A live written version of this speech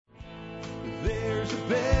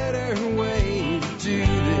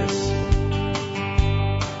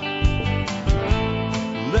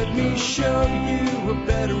show you a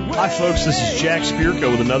better way. Hi, folks. This is Jack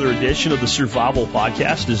Spirko with another edition of the Survival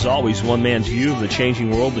Podcast. As always, one man's view of the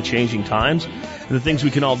changing world, the changing times, and the things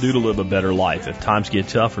we can all do to live a better life if times get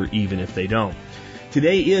tough or even if they don't.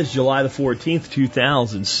 Today is July the 14th,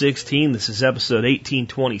 2016. This is episode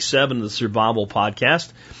 1827 of the Survival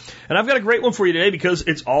Podcast. And I've got a great one for you today because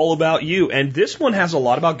it's all about you. And this one has a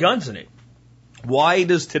lot about guns in it. Why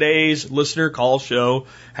does today's listener call show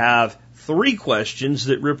have 3 questions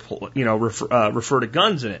that refer to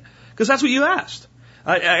guns in it? Because that's what you asked.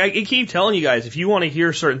 I keep telling you guys, if you want to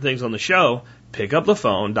hear certain things on the show, pick up the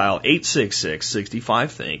phone, dial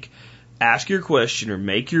 866-65-THINK, ask your question or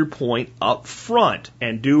make your point up front,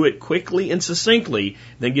 and do it quickly and succinctly,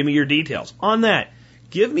 then give me your details. On that,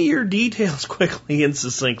 give me your details quickly and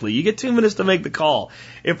succinctly. You get 2 minutes to make the call.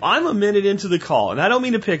 If I'm a minute into the call, and I don't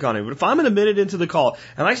mean to pick on it, but if I'm a minute into the call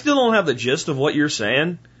and I still don't have the gist of what you're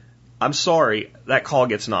saying, I'm sorry, that call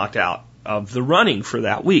gets knocked out of the running for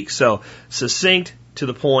that week. So succinct, to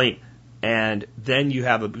the point, and then you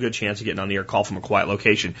have a good chance of getting on the air. Call from a quiet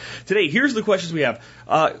location. Today, here's the questions we have.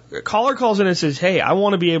 A caller calls in and says, hey, I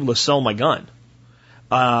want to be able to sell my gun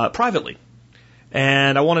privately.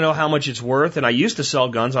 And I want to know how much it's worth. And I used to sell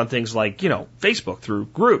guns on things like, Facebook through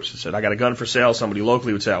groups. I said, I got a gun for sale. Somebody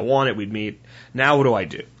locally would say, I want it. We'd meet. Now what do I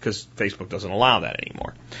do? Because Facebook doesn't allow that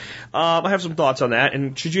anymore. I have some thoughts on that.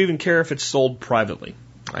 And should you even care if it's sold privately?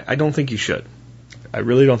 I don't think you should. I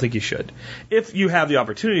really don't think you should. If you have the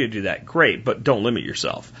opportunity to do that, great, but don't limit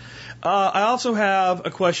yourself. I also have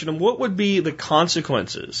a question of what would be the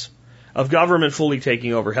consequences of government fully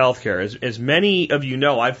taking over healthcare. As many of you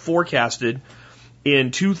know, I've forecasted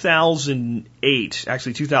in 2008,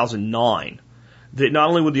 actually 2009, that not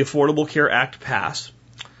only would the Affordable Care Act pass,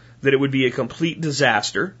 that it would be a complete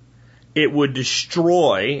disaster, it would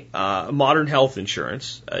destroy modern health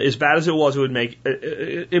insurance. As bad as it was, it would make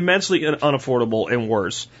it immensely unaffordable and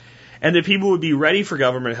worse. And that people would be ready for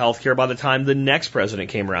government health care by the time the next president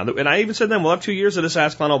came around. And I even said then, we'll have 2 years of this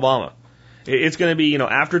ask on Obama. It's going to be,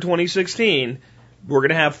 after 2016, we're going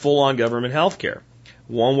to have full-on government health care,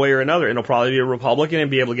 one way or another. And it'll probably be a Republican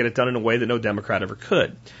and be able to get it done in a way that no Democrat ever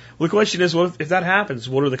could. Well, the question is, well, if that happens,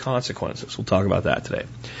 what are the consequences? We'll talk about that today.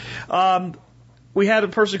 We had a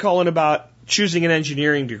person call in about choosing an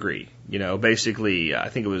engineering degree. Basically, I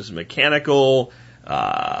think it was mechanical,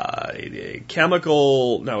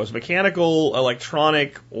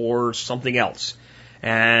 electronic, or something else.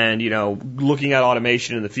 And, looking at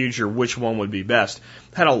automation in the future, which one would be best.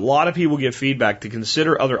 Had a lot of people give feedback to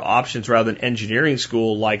consider other options rather than engineering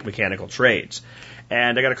school like mechanical trades.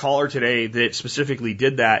 And I got a caller today that specifically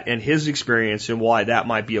did that and his experience and why that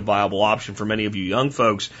might be a viable option for many of you young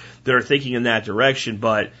folks that are thinking in that direction,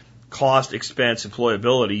 but cost, expense,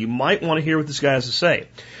 employability. You might want to hear what this guy has to say.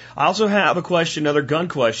 I also have a question, another gun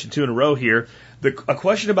question, 2 in a row here. A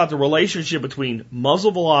question about the relationship between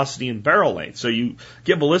muzzle velocity and barrel length. So you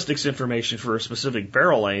get ballistics information for a specific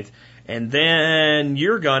barrel length, and then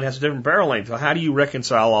your gun has a different barrel length. So how do you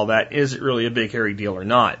reconcile all that? Is it really a big hairy deal or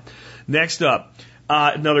not? Next up,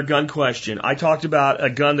 another gun question. I talked about a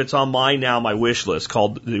gun that's on my wish list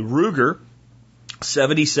called the Ruger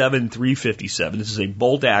 77-357. This is a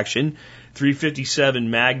bolt action 357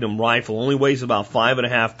 Magnum rifle. Only weighs about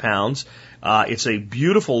 5.5 pounds. It's a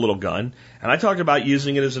beautiful little gun. And I talked about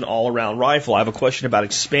using it as an all-around rifle. I have a question about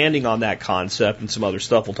expanding on that concept and some other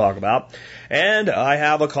stuff we'll talk about. And I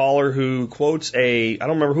have a caller who quotes I don't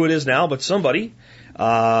remember who it is now, but somebody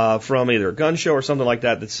from either a gun show or something like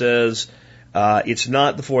that says, it's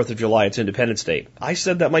not the 4th of July, it's Independence Day. I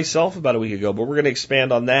said that myself about a week ago, but we're going to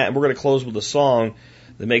expand on that, and we're going to close with a song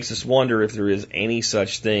that makes us wonder if there is any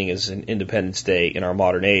such thing as an Independence Day in our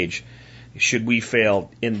modern age. Should we fail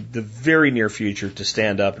in the very near future to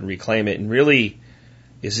stand up and reclaim it? And really,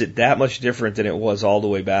 is it that much different than it was all the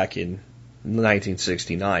way back in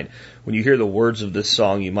 1969? When you hear the words of this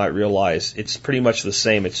song, you might realize it's pretty much the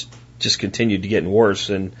same. It's just continued to get worse.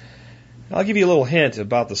 And I'll give you a little hint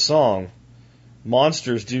about the song.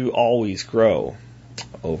 Monsters do always grow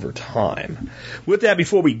over time. With that,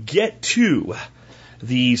 before we get to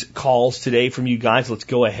these calls today from you guys, let's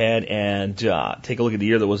go ahead and take a look at the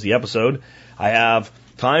year that was the episode. I have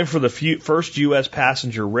time for the first U.S.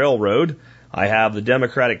 passenger railroad. I have the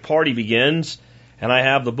Democratic Party begins, and I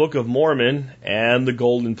have the Book of Mormon and the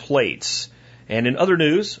Golden Plates. And in other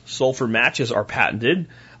news, sulfur matches are patented.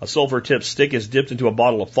 A sulfur-tipped stick is dipped into a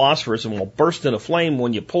bottle of phosphorus and will burst into flame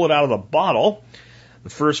when you pull it out of the bottle. The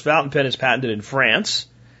first fountain pen is patented in France.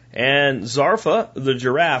 And Zarfa, the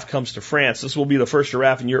giraffe, comes to France. This will be the first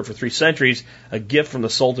giraffe in Europe for 3 centuries, a gift from the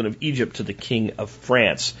Sultan of Egypt to the King of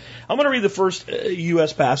France. I'm going to read the first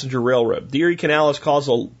U.S. passenger railroad. The Erie Canal has caused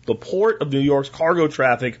the port of New York's cargo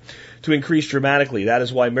traffic to increase dramatically. That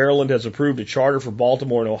is why Maryland has approved a charter for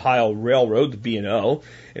Baltimore and Ohio Railroad, the B&O,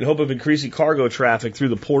 in hope of increasing cargo traffic through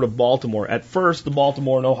the port of Baltimore. At first, the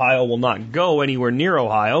Baltimore and Ohio will not go anywhere near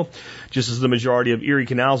Ohio, just as the majority of Erie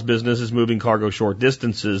Canal's business is moving cargo short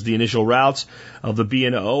distances. The initial routes of the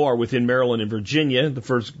B&O are within Maryland and Virginia. The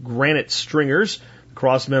first granite stringers,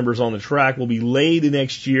 cross members on the track, will be laid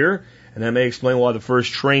next year, and that may explain why the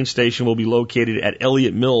first train station will be located at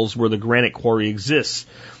Elliott Mills, where the granite quarry exists.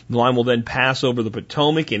 The line will then pass over the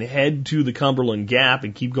Potomac and head to the Cumberland Gap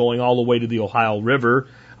and keep going all the way to the Ohio River.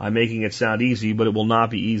 I'm making it sound easy, but it will not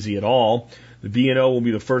be easy at all. The B&O will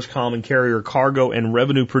be the first common carrier cargo and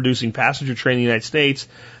revenue-producing passenger train in the United States.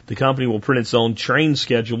 The company will print its own train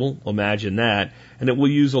schedule, imagine that, and it will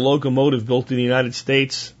use a locomotive built in the United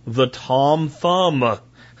States, the Tom Thumb.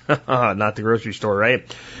 Not the grocery store,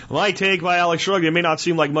 right? My take by Alex Shrugged. It may not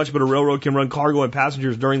seem like much, but a railroad can run cargo and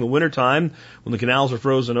passengers during the wintertime when the canals are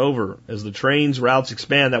frozen over. As the trains' routes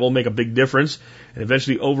expand, that will make a big difference and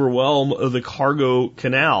eventually overwhelm the cargo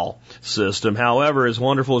canal system. However, as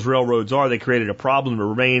wonderful as railroads are, they created a problem that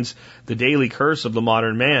remains the daily curse of the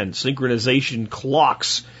modern man: synchronization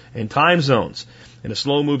clocks and time zones. In a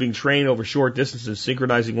slow-moving train over short distances,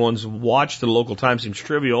 synchronizing one's watch to the local time seems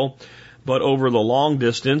trivial, but over the long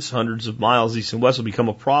distance, hundreds of miles east and west, will become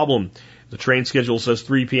a problem. The train schedule says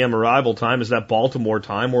 3 p.m. arrival time. Is that Baltimore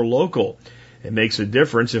time or local? It makes a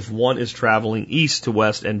difference if one is traveling east to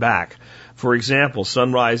west and back. For example,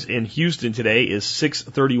 sunrise in Houston today is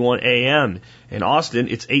 6:31 a.m. In Austin,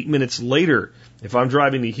 it's 8 minutes later. If I'm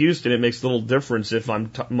driving to Houston, it makes little difference if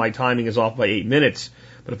my timing is off by 8 minutes.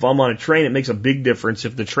 But if I'm on a train, it makes a big difference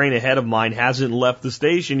if the train ahead of mine hasn't left the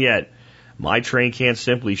station yet. My train can't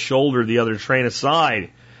simply shoulder the other train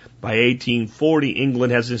aside. By 1840,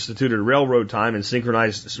 England has instituted railroad time and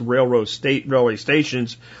synchronized railway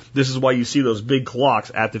stations. This is why you see those big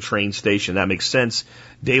clocks at the train station. That makes sense.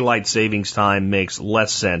 Daylight savings time makes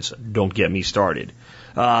less sense. Don't get me started.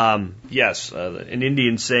 Yes, an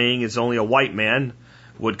Indian saying is only a white man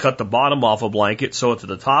would cut the bottom off a blanket, sew it to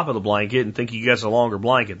the top of the blanket, and think he gets a longer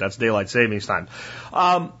blanket. That's daylight savings time.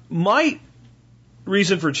 My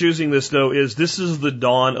reason for choosing this, though, is this is the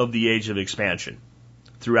dawn of the age of expansion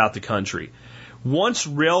throughout the country. Once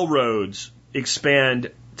railroads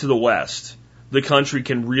expand to the west, the country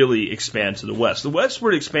can really expand to the west. The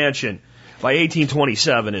westward expansion by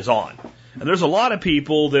 1827 is on. And there's a lot of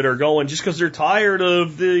people that are going just because they're tired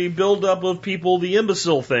of the buildup of people, the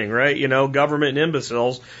imbecile thing, right? You know, government and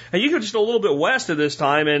imbeciles. And you go just a little bit west of this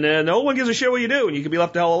time, and no one gives a shit what you do, and you can be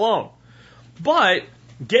left the hell alone. But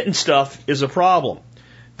getting stuff is a problem.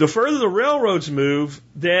 The further the railroads move,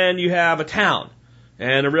 then you have a town.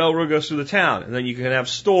 And the railroad goes through the town. And then you can have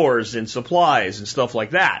stores and supplies and stuff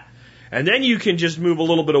like that. And then you can just move a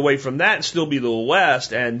little bit away from that and still be the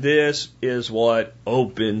west. And this is what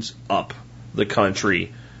opens up the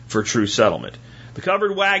country for true settlement. The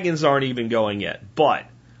covered wagons aren't even going yet. But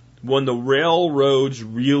when the railroads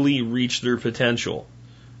really reach their potential,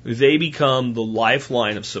 they become the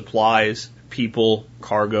lifeline of supplies, people,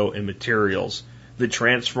 cargo, and materials that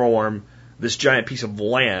transform this giant piece of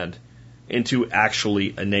land into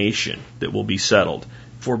actually a nation that will be settled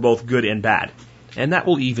for both good and bad. And that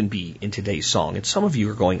will even be in today's song. And some of you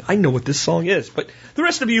are going, I know what this song is. But the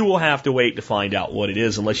rest of you will have to wait to find out what it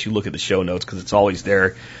is unless you look at the show notes, because it's always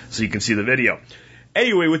there so you can see the video.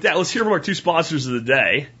 Anyway, with that, let's hear from our two sponsors of the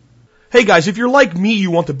day. Hey guys, if you're like me,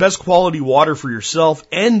 you want the best quality water for yourself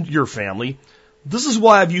and your family. This is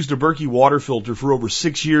why I've used a Berkey water filter for over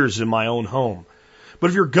 6 years in my own home. But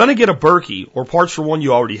if you're going to get a Berkey, or parts for one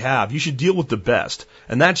you already have, you should deal with the best.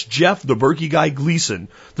 And that's Jeff, the Berkey Guy Gleason.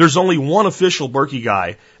 There's only one official Berkey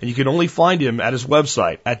Guy, and you can only find him at his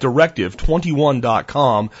website at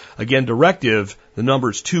directive21.com. Again, directive, the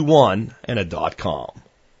number's 21 and a .com.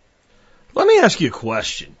 Let me ask you a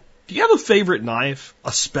question. Do you have a favorite knife?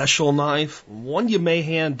 A special knife? One you may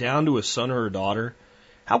hand down to a son or a daughter?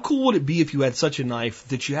 How cool would it be if you had such a knife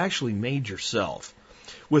that you actually made yourself?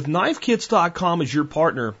 With KnifeKits.com as your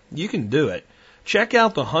partner, you can do it. Check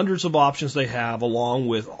out the hundreds of options they have, along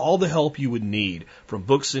with all the help you would need, from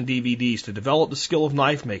books and DVDs to develop the skill of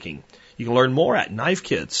knife making. You can learn more at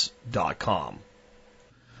KnifeKits.com.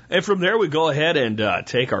 And from there, we go ahead and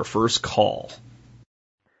take our first call.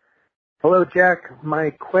 Hello, Jack.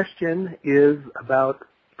 My question is about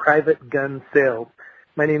private gun sales.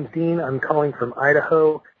 My name's Dean. I'm calling from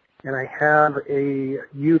Idaho. and I have a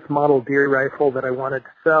youth model deer rifle that I wanted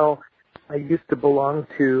to sell. I used to belong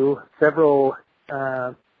to several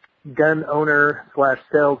gun owner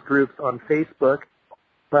 / sales groups on Facebook,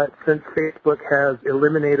 but since Facebook has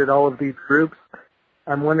eliminated all of these groups,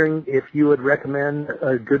 I'm wondering if you would recommend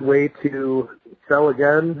a good way to sell a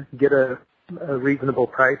gun, get a reasonable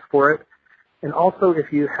price for it, and also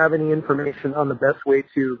if you have any information on the best way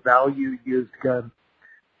to value used guns.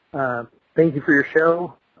 Thank you for your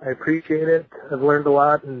show. I appreciate it. I've learned a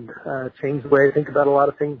lot and changed the way I think about a lot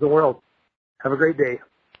of things in the world. Have a great day.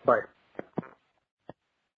 Bye.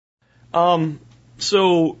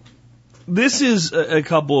 So this is a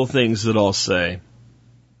couple of things that I'll say.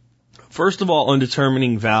 First of all, on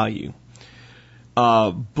determining value.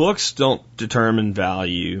 Books don't determine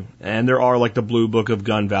value, and there are like the Blue Book of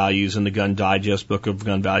Gun Values and the Gun Digest Book of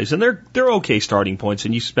Gun Values, and they're okay starting points,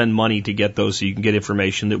 and you spend money to get those so you can get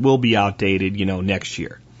information that will be outdated, next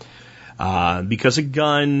year. Because a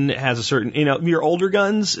gun has a certain, your older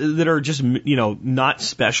guns that are just, not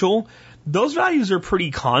special, those values are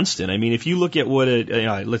pretty constant. I mean, if you look at what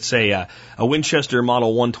let's say a Winchester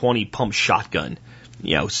Model 120 pump shotgun,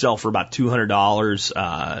 sell for about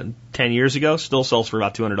 $200 10 years ago, still sells for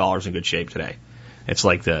about $200 in good shape today. It's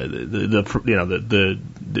like the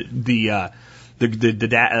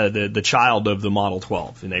child of the Model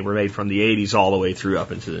 12, and they were made from the 80s all the way through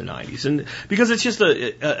up into the 90s. And because it's just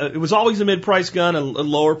it was always a mid-price gun, a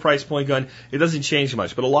lower price point gun, it doesn't change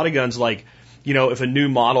much. But a lot of guns, like, if a new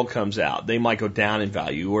model comes out, they might go down in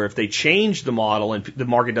value, or if they change the model and the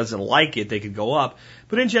market doesn't like it, they could go up.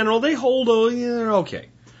 But in general, they hold, they're okay.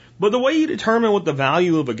 But the way you determine what the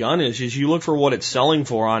value of a gun is you look for what it's selling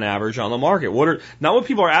for on average on the market. Not what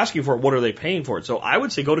people are asking for, what are they paying for it? So I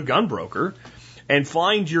would say go to Gunbroker and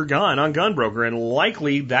find your gun on Gunbroker, and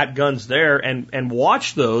likely that gun's there, and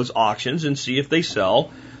watch those auctions and see if they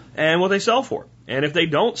sell and what they sell for. And if they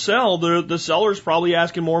don't sell, the seller's probably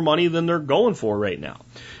asking more money than they're going for right now.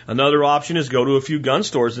 Another option is go to a few gun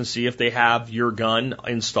stores and see if they have your gun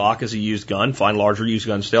in stock as a used gun, find larger used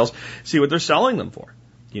gun sales, see what they're selling them for.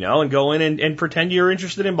 And go in and pretend you're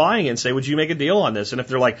interested in buying it and say, would you make a deal on this? And if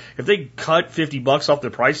they cut $50 off the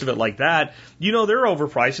price of it like that, they're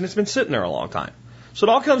overpriced and it's been sitting there a long time. So it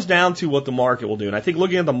all comes down to what the market will do. And I think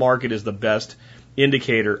looking at the market is the best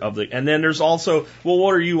indicator and then there's also, well,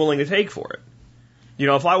 what are you willing to take for it?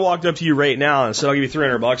 If I walked up to you right now and said, I'll give you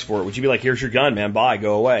 $300 for it, would you be like, here's your gun, man, bye,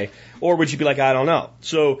 go away? Or would you be like, I don't know?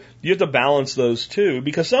 So you have to balance those two,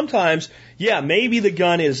 because sometimes, maybe the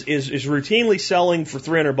gun is routinely selling for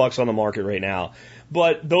 $300 on the market right now,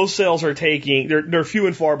 but those sales are they're few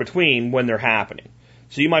and far between when they're happening.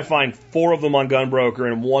 So you might find 4 of them on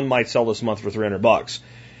Gunbroker and 1 might sell this month for $300.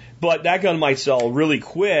 But that gun might sell really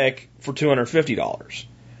quick for $250.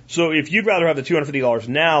 So if you'd rather have the $250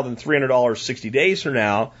 now than $300 60 days from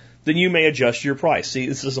now, then you may adjust your price. See,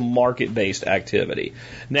 this is a market-based activity.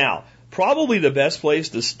 Now, probably the best place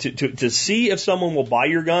to see if someone will buy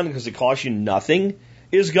your gun because it costs you nothing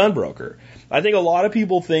is Gunbroker. I think a lot of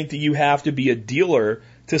people think that you have to be a dealer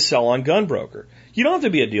to sell on Gunbroker. You don't have to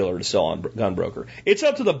be a dealer to sell on Gunbroker. It's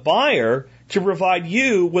up to the buyer to provide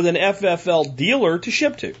you with an FFL dealer to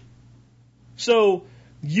ship to. So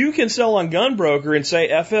you can sell on Gunbroker and say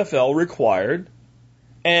FFL required,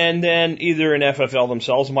 and then either an FFL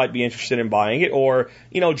themselves might be interested in buying it, or,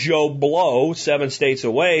 Joe Blow, 7 states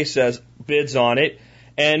away, says bids on it,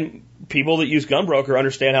 and people that use Gunbroker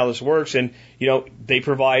understand how this works, and, they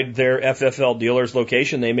provide their FFL dealer's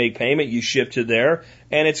location, they make payment, you ship to there,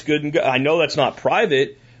 and it's good and good. I know that's not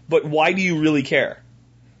private, but why do you really care?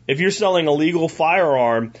 If you're selling a legal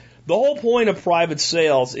firearm, the whole point of private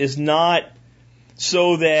sales is not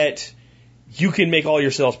so that you can make all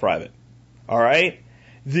your sales private. All right?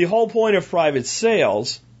 The whole point of private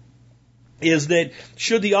sales is that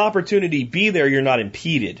should the opportunity be there, you're not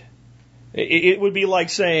impeded. It would be like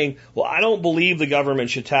saying, well, I don't believe the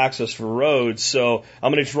government should tax us for roads, so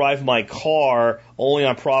I'm going to drive my car only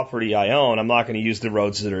on property I own. I'm not going to use the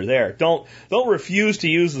roads that are there. Don't refuse to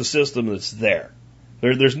use the system that's there.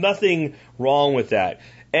 There's nothing wrong with that.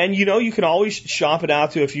 And, you can always shop it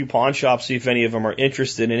out to a few pawn shops, see if any of them are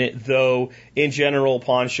interested in it, though, in general,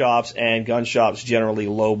 pawn shops and gun shops generally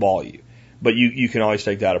lowball you. But you can always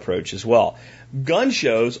take that approach as well. Gun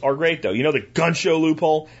shows are great, though. The gun show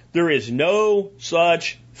loophole? There is no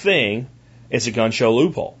such thing as a gun show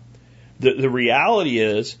loophole. The reality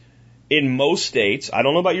is, in most states, I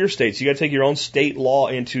don't know about your states, you got to take your own state law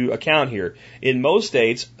into account here. In most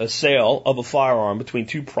states, a sale of a firearm between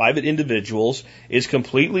 2 private individuals is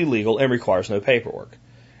completely legal and requires no paperwork.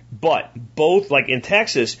 But both, like in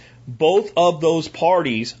Texas, both of those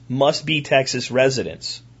parties must be Texas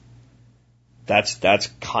residents. That's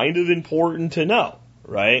kind of important to know,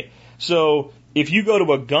 right? So if you go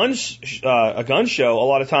to a gun show, a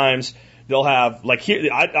lot of times they'll have, like here,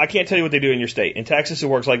 I can't tell you what they do in your state. In Texas, it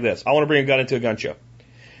works like this. I want to bring a gun into a gun show.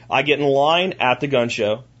 I get in line at the gun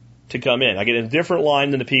show to come in. I get in a different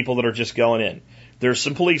line than the people that are just going in. There's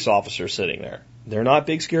some police officers sitting there. They're not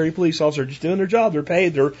big, scary police officers, just doing their job. They're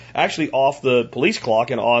paid. They're actually off the police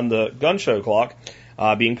clock and on the gun show clock,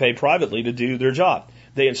 being paid privately to do their job.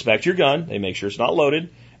 They inspect your gun. They make sure it's not loaded.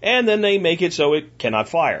 And then they make it so it cannot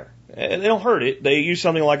fire. And they don't hurt it. They use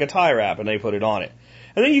something like a tie wrap and they put it on it.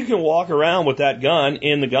 And then you can walk around with that gun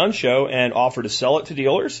in the gun show and offer to sell it to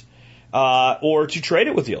dealers, or to trade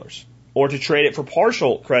it with dealers, or to trade it for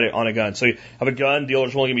partial credit on a gun. So you have a gun,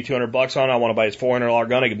 dealer's willing to give me $200 on it. I want to buy his $400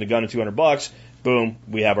 gun. I give him the gun at $200. Boom,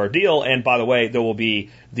 we have our deal. And by the way, there will be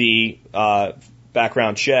the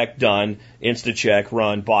background check done, instant check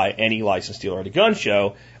run by any licensed dealer at a gun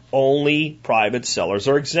show. Only private sellers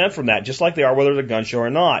are exempt from that, just like they are whether it's a gun show or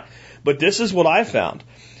not. But this is what I found.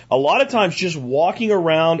 A lot of times just walking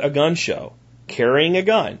around a gun show, carrying a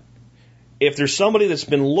gun, if there's somebody that's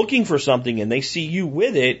been looking for something and they see you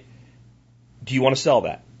with it, do you want to sell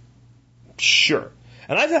that? Sure.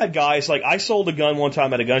 And I've had guys, like I sold a gun one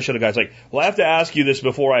time at a gun show. The guy's like, well, I have to ask you this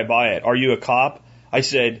before I buy it. Are you a cop? I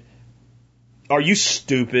said, are you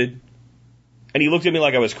stupid? And he looked at me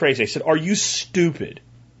like I was crazy. I said, are you stupid?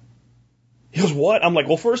 He goes, what? I'm like,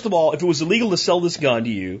 well, first of all, if it was illegal to sell this gun to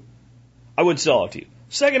you, I wouldn't sell it to you.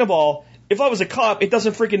 Second of all, if I was a cop, it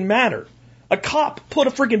doesn't freaking matter. A cop put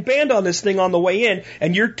a freaking band on this thing on the way in,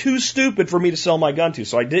 and you're too stupid for me to sell my gun to.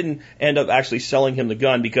 So I didn't end up actually selling him the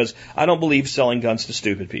gun because I don't believe selling guns to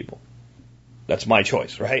stupid people. That's my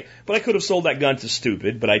choice, right? But I could have sold that gun to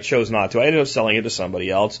stupid, but I chose not to. I ended up selling it to somebody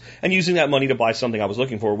else and using that money to buy something I was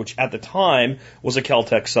looking for, which at the time was a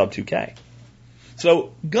Kel-Tec Sub 2K.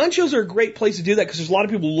 So gun shows are a great place to do that because there's a lot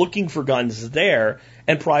of people looking for guns there,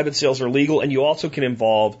 and private sales are legal, and you also can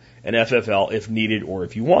involve an FFL if needed or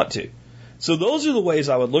if you want to. So those are the ways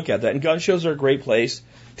I would look at that, and gun shows are a great place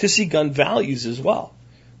to see gun values as well.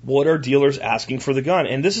 What are dealers asking for the gun?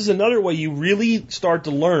 And this is another way you really start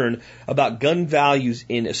to learn about gun values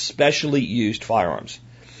in especially used firearms.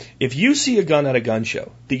 If you see a gun at a gun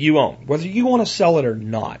show that you own, whether you want to sell it or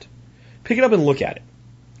not, pick it up and look at it.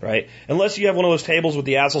 Right? Unless you have one of those tables with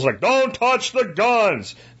the assholes like, don't touch the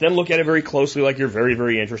guns. Then look at it very closely like you're very,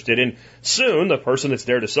 very interested. And soon the person that's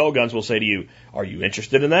there to sell guns will say to you, are you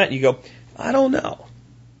interested in that? And you go, I don't know.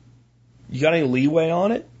 You got any leeway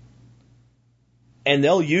on it? And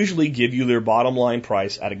they'll usually give you their bottom line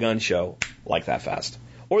price at a gun show like that fast.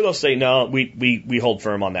 Or they'll say, no, we hold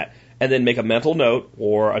firm on that. And then make a mental note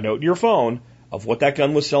or a note in your phone of what that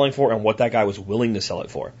gun was selling for and what that guy was willing to sell it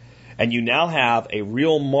for. And you now have a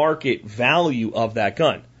real market value of that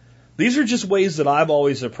gun. These are just ways that I've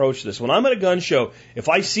always approached this. When I'm at a gun show, if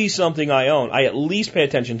I see something I own, I at least pay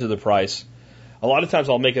attention to the price. A lot of times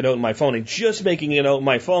I'll make a note in my phone, and just making a note in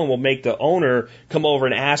my phone will make the owner come over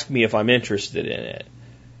and ask me if I'm interested in it.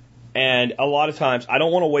 And a lot of times I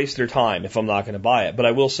don't want to waste their time if I'm not going to buy it. But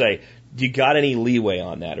I will say, do you got any leeway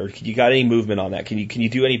on that? Or you got any movement on that? Can you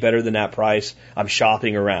do any better than that price? I'm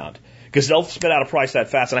shopping around. Because they'll spit out a price that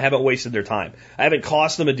fast, and I haven't wasted their time. I haven't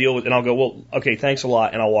cost them a deal with, and I'll go, well, okay, thanks a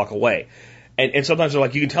lot, and I'll walk away. And sometimes they're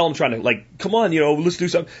like, you can tell them trying to, like, come on, let's do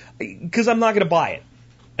something. Because I'm not going to buy it.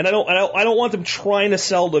 And I don't want them trying to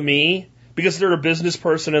sell to me because they're a business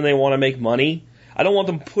person and they want to make money. I don't want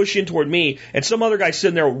them pushing toward me and some other guy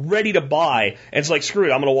sitting there ready to buy. And it's like, screw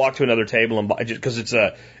it, I'm going to walk to another table and buy, just because it's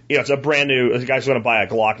a brand new, the guy's going to buy a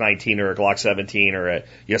Glock 19 or a Glock 17 or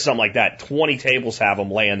something like that. 20 tables have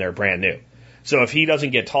them laying there brand new. So if he doesn't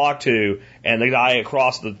get talked to and the guy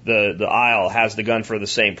across the aisle has the gun for the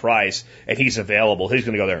same price and he's available, he's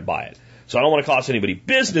going to go there and buy it. So I don't want to cost anybody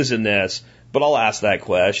business in this, but I'll ask that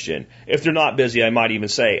question. If they're not busy, I might even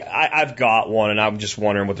say, I've got one and I'm just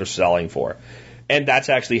wondering what they're selling for. And that's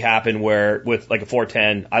actually happened where with like a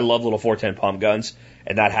 410, I love little 410 pump guns,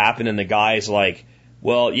 and that happened and the guy's like,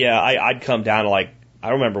 well, yeah, I'd come down to like, I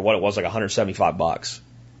don't remember what it was, like $175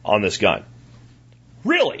 on this gun.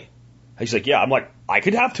 Really? He's like, yeah. I'm like, I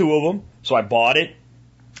could have two of them. So I bought it.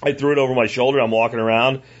 I threw it over my shoulder. I'm walking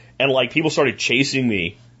around and like people started chasing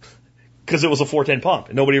me because it was a 410 pump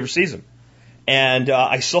and nobody ever sees them. And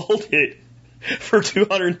I sold it for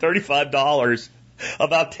 $235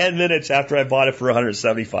 about 10 minutes after I bought it for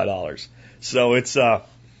 $175. So it's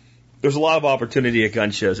there's a lot of opportunity at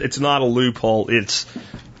gun shows. It's not a loophole. It's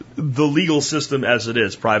the legal system as it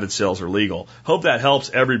is. Private sales are legal. Hope that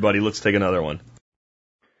helps everybody. Let's take another one.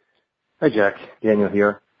 Hi, Jack. Daniel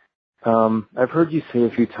here. I've heard you say a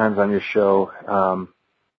few times on your show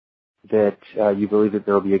that you believe that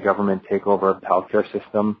there will be a government takeover of the healthcare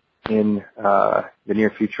system in the near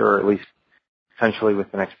future, or at least potentially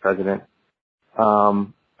with the next president.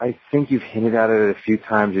 I think you've hinted at it a few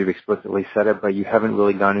times. You've explicitly said it, but you haven't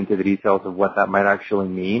really gone into the details of what that might actually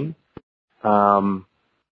mean. And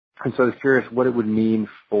so I was curious what it would mean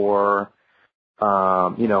for,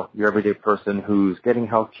 your everyday person who's getting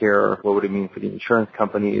health care. What would it mean for the insurance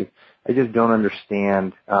companies? I just don't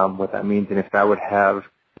understand what that means, and if that would have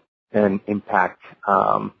an impact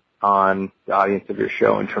on the audience of your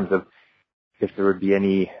show in terms of if there would be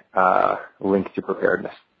any link to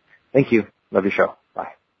preparedness. Thank you. Love your show.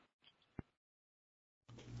 Bye.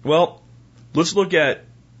 Well, let's look at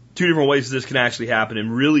two different ways this can actually happen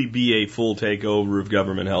and really be a full takeover of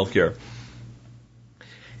government healthcare.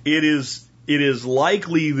 It is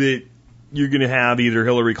likely that you're going to have either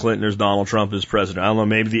Hillary Clinton or Donald Trump as president. I don't know,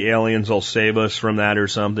 maybe the aliens will save us from that or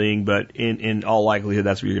something, but in all likelihood,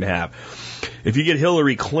 that's what you're going to have. If you get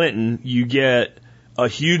Hillary Clinton, you get a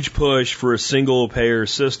huge push for a single payer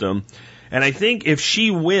system. And I think if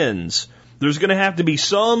she wins, there's going to have to be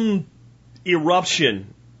some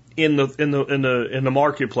eruption in the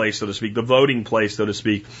marketplace, so to speak, the voting place, so to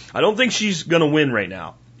speak. I don't think she's going to win right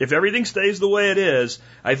now. If everything stays the way it is,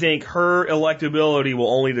 I think her electability will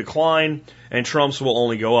only decline and Trump's will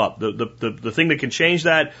only go up. The thing that can change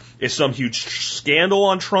that is some huge scandal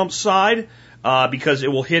on Trump's side, because it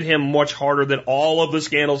will hit him much harder than all of the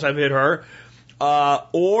scandals have hit her.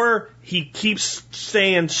 Or he keeps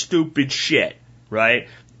saying stupid shit, right?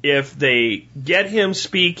 If they get him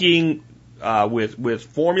speaking with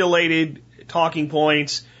formulated talking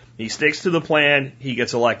points, he sticks to the plan, he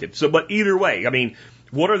gets elected. So, but either way, I mean,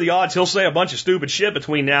 what are the odds he'll say a bunch of stupid shit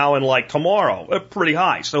between now and like tomorrow? Pretty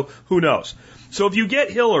high. So who knows? So if you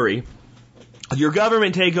get Hillary, your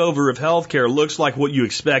government takeover of healthcare looks like what you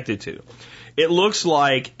expect it to. It looks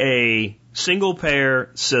like a single payer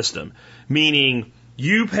system, meaning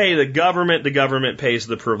you pay the government pays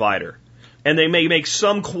the provider. And they may make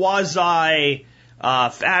some quasi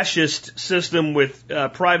fascist system with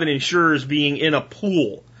private insurers being in a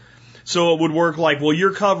pool. So it would work like, well,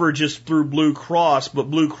 your coverage is through Blue Cross, but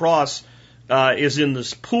Blue Cross is in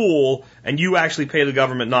this pool, and you actually pay the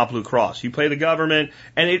government, not Blue Cross. You pay the government,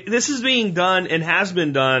 and this is being done and has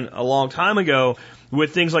been done a long time ago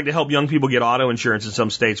with things like to help young people get auto insurance in some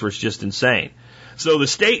states where it's just insane. So the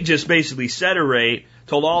state just basically set a rate,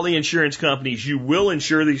 told all the insurance companies, you will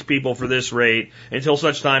insure these people for this rate until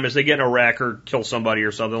such time as they get in a wreck or kill somebody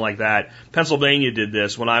or something like that. Pennsylvania did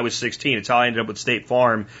this when I was 16. It's how I ended up with State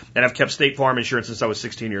Farm, and I've kept State Farm insurance since I was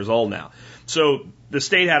 16 years old now. So the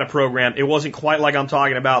state had a program. It wasn't quite like I'm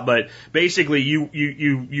talking about, but basically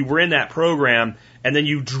you were in that program, and then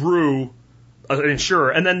you drew an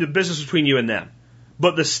insurer, and then the business between you and them.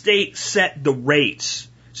 But the state set the rates.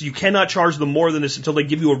 So you cannot charge them more than this until they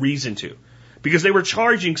give you a reason to. Because they were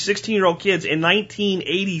charging 16-year-old kids in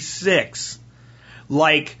 1986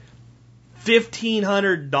 like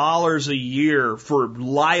 $1,500 a year for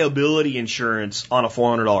liability insurance on a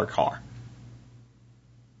 $400 car.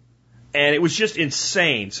 And it was just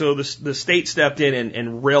insane. So the state stepped in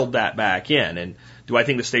and reeled that back in. And do I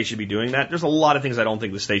think the state should be doing that? There's a lot of things I don't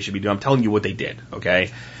think the state should be doing. I'm telling you what they did,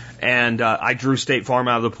 okay? And I drew State Farm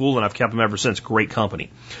out of the pool, and I've kept them ever since. Great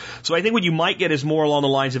company. So I think what you might get is more along the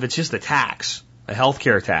lines of it's just a tax, a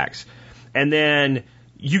healthcare tax. And then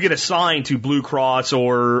you get assigned to Blue Cross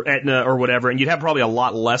or Aetna or whatever, and you'd have probably a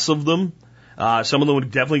lot less of them. Some of them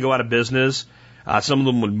would definitely go out of business. Some of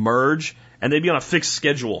them would merge, and they'd be on a fixed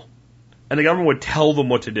schedule. And the government would tell them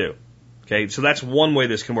what to do. Okay, so that's one way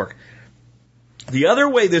this can work. The other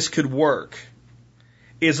way this could work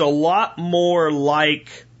is a lot more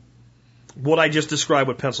like what I just described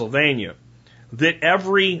with Pennsylvania, that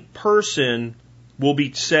every person will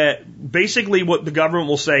be set, basically what the government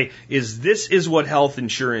will say is this is what health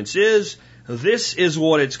insurance is, this is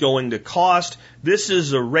what it's going to cost, this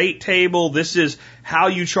is a rate table, this is how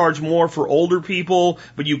you charge more for older people,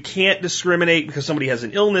 but you can't discriminate because somebody has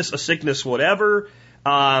an illness, a sickness, whatever,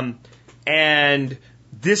 and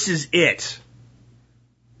this is it.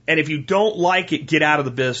 And if you don't like it, get out of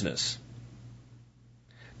the business.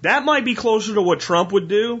 That might be closer to what Trump would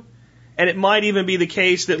do, and it might even be the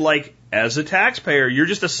case that, like, as a taxpayer, you're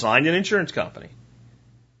just assigned an insurance company.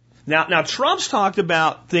 Now Trump's talked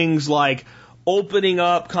about things like opening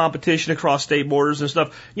up competition across state borders and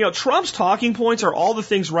stuff. You know, Trump's talking points are all the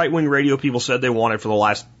things right-wing radio people said they wanted for the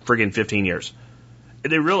last friggin' 15 years.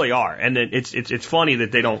 They really are, and it's funny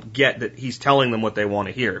that they don't get that he's telling them what they want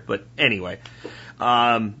to hear. But anyway.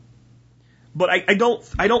 But I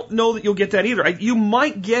don't know that you'll get that either. You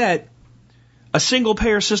might get a single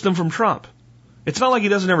payer system from Trump. It's not like he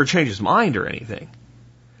doesn't ever change his mind or anything.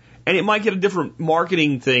 And it might get a different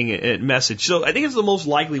marketing thing and message. So I think it's the most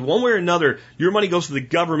likely, one way or another, your money goes to the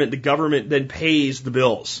government then pays the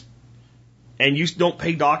bills. And you don't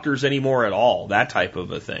pay doctors anymore at all, that type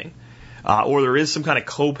of a thing. Or there is some kind of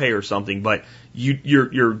copay or something, but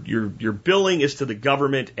your billing is to the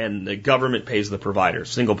government, and the government pays the provider,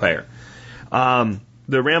 single payer. The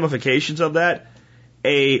ramifications of that,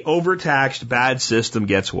 a overtaxed bad system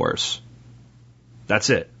gets worse.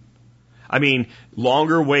 That's it. I mean,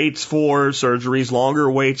 longer waits for surgeries, longer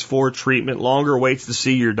waits for treatment, longer waits to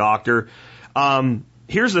see your doctor.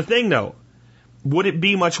 Here's the thing, though. Would it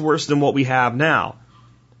be much worse than what we have now?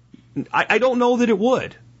 I don't know that it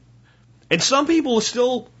would. And some people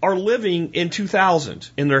still are living in 2000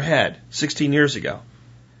 in their head, 16 years ago,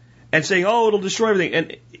 and saying, oh, it'll destroy everything.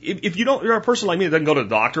 And if you're a person like me that doesn't go to the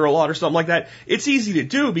doctor a lot or something like that, it's easy to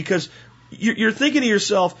do because you're thinking to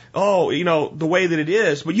yourself, oh, the way that it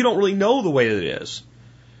is, but you don't really know the way that it is.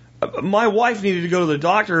 My wife needed to go to the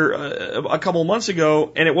doctor a couple of months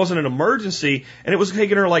ago, and it wasn't an emergency, and it was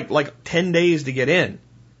taking her like 10 days to get in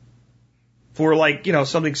for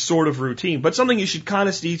something sort of routine, but something you should kind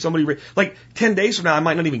of see somebody, 10 days from now, I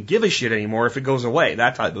might not even give a shit anymore if it goes away,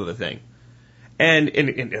 that type of a thing. And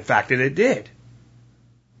in fact, it did.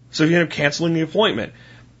 So you end up canceling the appointment.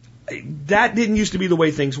 That didn't used to be the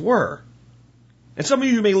way things were. And some of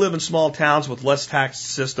you may live in small towns with less tax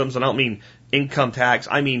systems, and I don't mean income tax,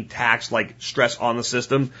 I mean tax like stress on the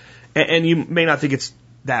system. And you may not think it's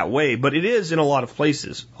that way, but it is in a lot of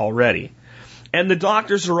places already. And the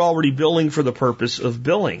doctors are already billing for the purpose of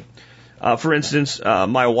billing. For instance,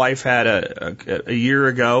 my wife had a year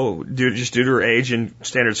ago, due to her age and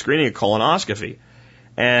standard screening, a colonoscopy.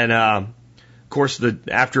 And of course,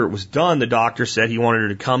 after it was done, the doctor said he wanted her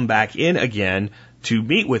to come back in again to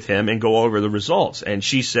meet with him and go over the results. And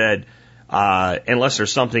she said, unless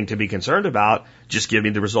there's something to be concerned about, just give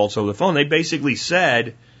me the results over the phone. They basically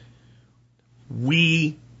said,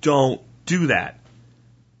 we don't do that.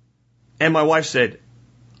 And my wife said,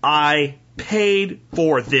 I paid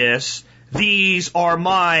for this. These are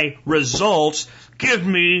my results. Give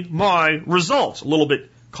me my results. A little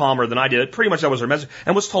bit calmer than I did. Pretty much that was her message.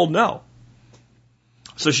 And was told no.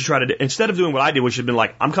 So she tried to, instead of doing what I did, which had been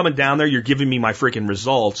like, I'm coming down there, you're giving me my freaking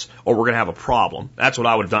results, or we're going to have a problem. That's what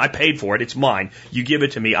I would have done. I paid for it. It's mine. You give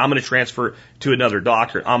it to me. I'm going to transfer to another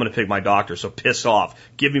doctor. I'm going to pick my doctor. So piss off.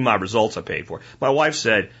 Give me my results I paid for. My wife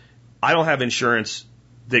said, I don't have insurance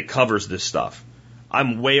that covers this stuff.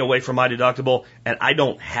 I'm way away from my deductible, and I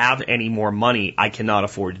don't have any more money. I cannot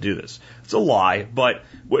afford to do this. It's a lie, but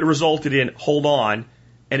what resulted in, hold on,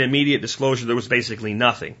 an immediate disclosure, there was basically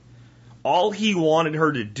nothing. All he wanted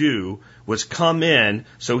her to do was come in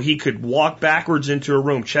so he could walk backwards into a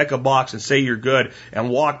room, check a box and say you're good, and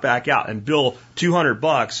walk back out and bill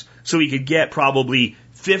 $200 so he could get probably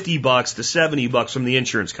 $50 to $70 from the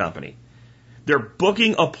insurance company. They're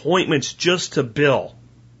booking appointments just to bill.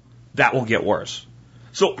 That will get worse.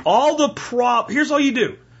 So here's all you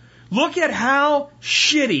do. Look at how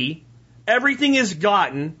shitty everything has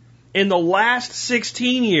gotten in the last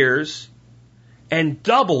 16 years and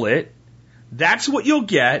double it. That's what you'll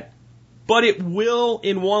get, but it will,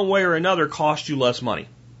 in one way or another, cost you less money.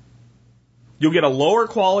 You'll get a lower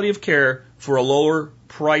quality of care for a lower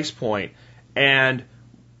price point, and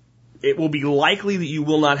it will be likely that you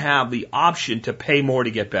will not have the option to pay more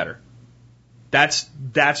to get better. That's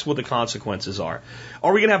what the consequences are.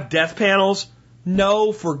 Are we going to have death panels?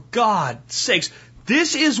 No, for God's sakes.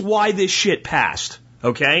 This is why this shit passed,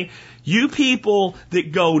 okay? You people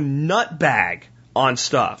that go nutbag on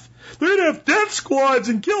stuff. They'd have death squads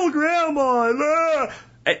and kill grandma.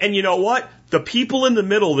 And you know what? The people in the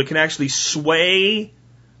middle that can actually sway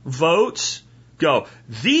votes go,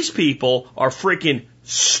 these people are freaking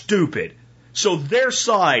stupid. So their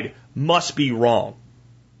side must be wrong.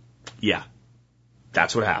 Yeah,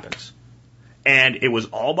 that's what happens. And it was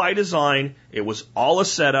all by design. It was all a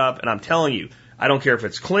setup. And I'm telling you, I don't care if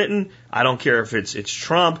it's Clinton. I don't care if it's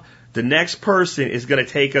Trump. The next person is going to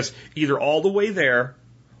take us either all the way there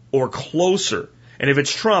or closer. And if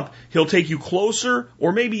it's Trump, he'll take you closer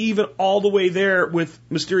or maybe even all the way there with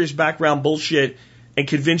mysterious background bullshit and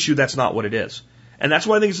convince you that's not what it is. And that's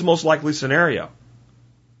why I think it's the most likely scenario.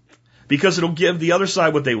 Because it'll give the other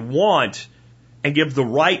side what they want and give the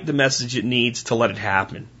right the message it needs to let it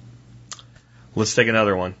happen. Let's take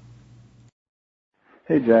another one.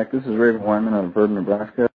 Hey, Jack, this is Raven Wyman out of Burton,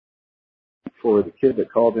 Nebraska. For the kid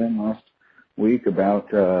that called in last week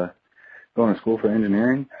about going to school for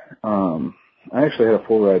engineering, I actually had a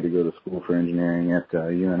full ride to go to school for engineering at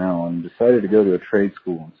UNL and decided to go to a trade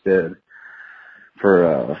school instead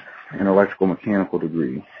for an electrical mechanical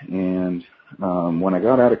degree. And when I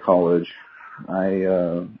got out of college,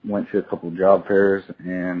 I went to a couple of job fairs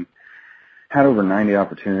and had over 90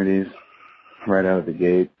 opportunities right out of the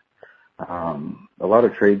gate. A lot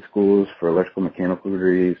of trade schools for electrical mechanical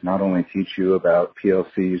degrees not only teach you about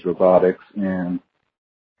PLCs, robotics, and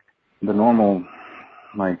the normal,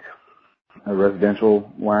 like,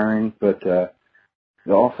 residential wiring, but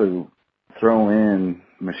they also throw in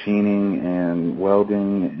machining and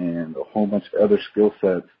welding and a whole bunch of other skill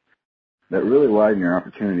sets that really widen your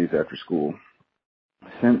opportunities after school.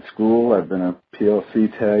 Since school, I've been a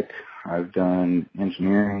PLC tech, I've done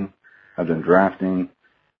engineering, I've done drafting,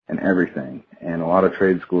 and everything. And a lot of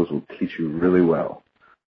trade schools will teach you really well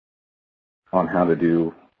on how to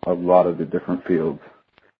do a lot of the different fields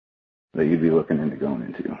that you'd be looking into going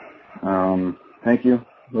into. Thank you.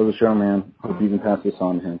 Love the show, man. Hope you can pass this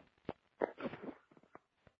on to him.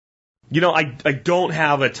 You know, I don't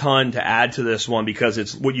have a ton to add to this one because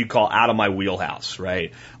it's what you call out of my wheelhouse,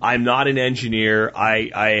 right? I'm not an engineer.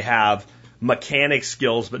 I have mechanic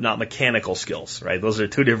skills, but not mechanical skills, right? Those are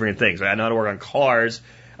two different things, right? I know how to work on cars,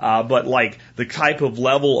 but like the type of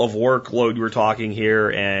level of workload we're talking here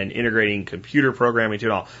and integrating computer programming to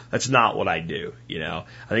it all, that's not what I do, you know?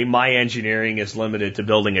 I think my engineering is limited to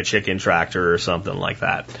building a chicken tractor or something like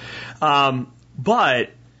that. But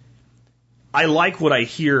I like what I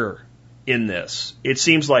hear in this. It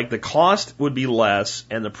seems like the cost would be less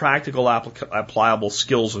and the practical applicable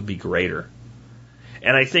skills would be greater.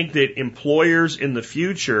 And I think that employers in the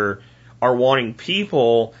future are wanting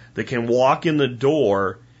people that can walk in the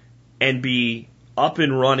door and be up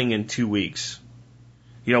and running in 2 weeks.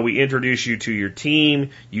 You know, we introduce you to your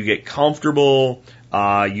team, you get comfortable,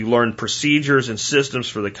 you learn procedures and systems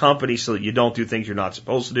for the company so that you don't do things you're not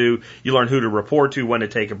supposed to do. You learn who to report to, when to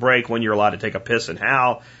take a break, when you're allowed to take a piss and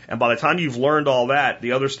how. And by the time you've learned all that,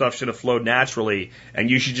 the other stuff should have flowed naturally and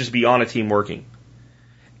you should just be on a team working.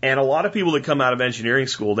 And a lot of people that come out of engineering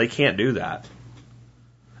school, they can't do that.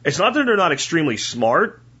 It's not that they're not extremely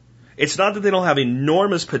smart. It's not that they don't have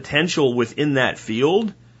enormous potential within that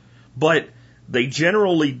field, but they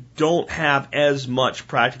generally don't have as much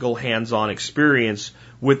practical hands-on experience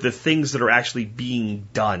with the things that are actually being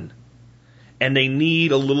done. And they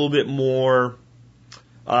need a little bit more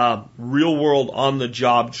real-world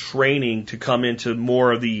on-the-job training to come into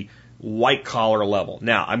more of the white-collar level.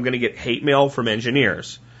 Now, I'm going to get hate mail from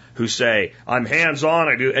engineers who say, I'm hands-on,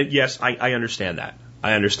 I do. And yes, I understand that.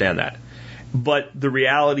 I understand that. But the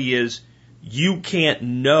reality is, you can't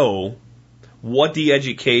know what the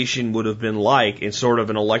education would have been like in sort of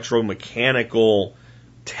an electromechanical,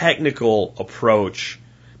 technical approach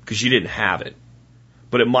because you didn't have it.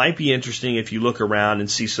 But it might be interesting if you look around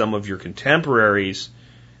and see some of your contemporaries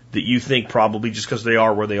that you think probably just because they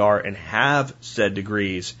are where they are and have said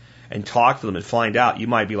degrees and talk to them and find out, you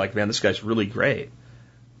might be like, man, this guy's really great.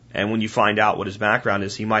 And when you find out what his background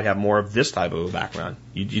is, he might have more of this type of a background.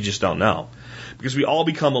 You just don't know. Because we all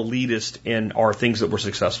become elitist in our things that we're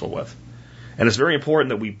successful with. And it's very important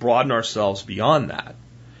that we broaden ourselves beyond that.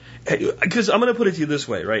 Because I'm going to put it to you this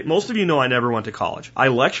way, right? Most of you know I never went to college. I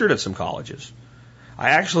lectured at some colleges. I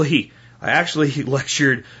actually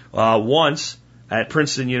lectured once at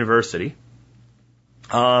Princeton University.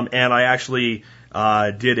 And I actually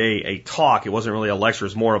did a talk. It wasn't really a lecture. It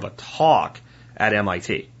was more of a talk at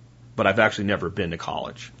MIT. But I've actually never been to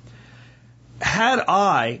college. Had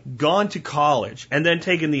I gone to college and then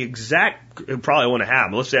taken the exact, probably wouldn't have,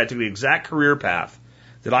 but let's say I took the exact career path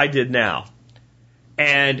that I did now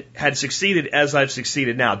and had succeeded as I've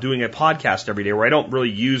succeeded now, doing a podcast every day where I don't really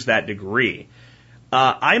use that degree,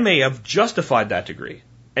 I may have justified that degree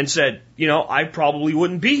and said, you know, I probably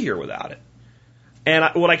wouldn't be here without it. And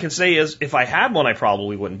what I can say is, if I had one, I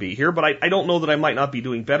probably wouldn't be here, but I don't know that I might not be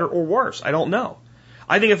doing better or worse. I don't know.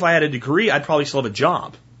 I think if I had a degree, I'd probably still have a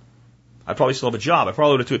job. I probably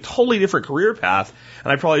would have to a totally different career path,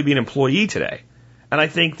 and I'd probably be an employee today. And I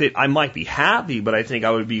think that I might be happy, but I think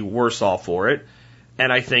I would be worse off for it.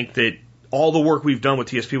 And I think that all the work we've done with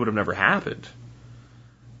TSP would have never happened.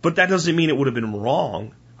 But that doesn't mean it would have been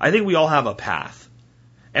wrong. I think we all have a path.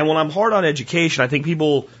 And when I'm hard on education, I think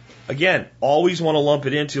people, again, always want to lump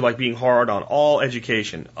it into like being hard on all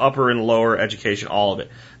education, upper and lower education, all of it.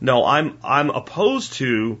 No, I'm opposed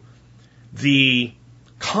to the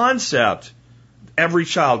concept every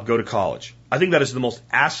child go to college. I think that is the most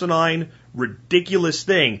asinine, ridiculous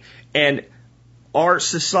thing. And our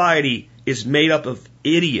society is made up of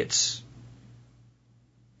idiots.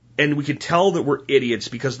 And we can tell that we're idiots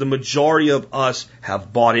because the majority of us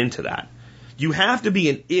have bought into that. You have to be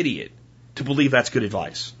an idiot to believe that's good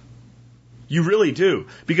advice. You really do.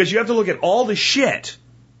 Because you have to look at all the shit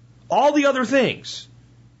all the other things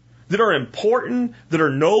that are important, that are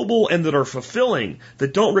noble, and that are fulfilling,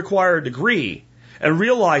 that don't require a degree, and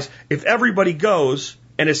realize if everybody goes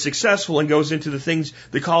and is successful and goes into the things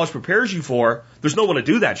that college prepares you for, there's no one to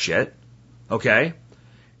do that shit, okay?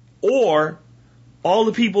 Or all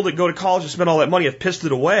the people that go to college and spend all that money have pissed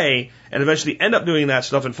it away and eventually end up doing that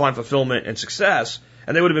stuff and find fulfillment and success,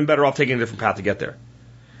 and they would have been better off taking a different path to get there.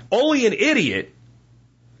 Only an idiot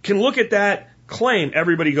can look at that claim,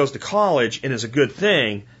 everybody goes to college and is a good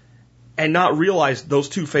thing, and not realize those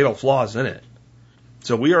two fatal flaws in it.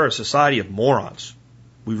 So we are a society of morons.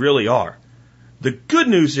 We really are. The good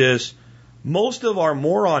news is most of our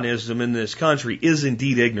moronism in this country is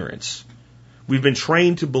indeed ignorance. We've been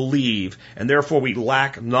trained to believe, and therefore we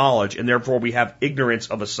lack knowledge, and therefore we have ignorance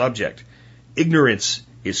of a subject. Ignorance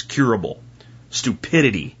is curable.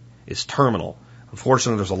 Stupidity is terminal.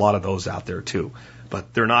 Unfortunately, there's a lot of those out there too,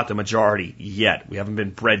 but they're not the majority yet. We haven't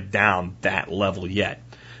been bred down that level yet.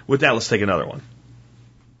 With that, let's take another one.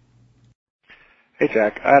 Hey,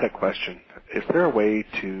 Jack, I had a question. Is there a way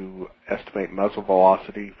to estimate muzzle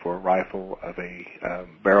velocity for a rifle of a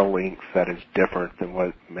barrel length that is different than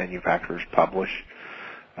what manufacturers publish?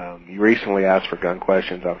 You recently asked for gun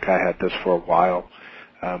questions. I've kind of had this for a while,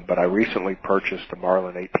 but I recently purchased a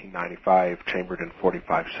Marlin 1895 chambered in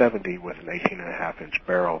 4570 with an 18.5-inch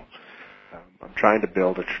barrel. I'm trying to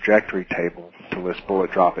build a trajectory table to list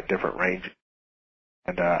bullet drop at different ranges.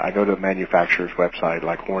 And I go to the manufacturer's website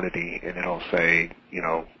like Hornady, and it'll say,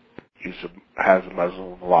 has a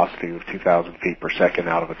muzzle velocity of 2,000 feet per second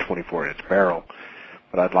out of a 24-inch barrel.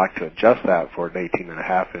 But I'd like to adjust that for an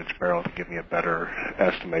 18.5-inch barrel to give me a better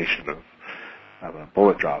estimation of a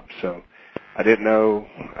bullet drop. So I didn't know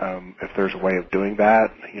if there's a way of doing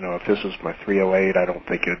that. If this was my 308, I don't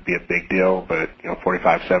think it would be a big deal, but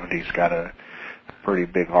 4570's got a pretty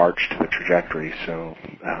big arch to the trajectory. So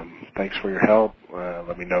thanks for your help.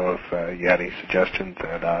 Let me know if you had any suggestions,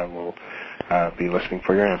 and I will be listening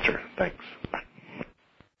for your answer. Thanks.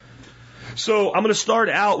 So I'm going to start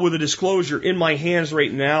out with a disclosure. In my hands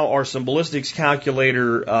right now are some ballistics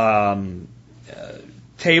calculator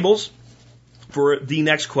tables for the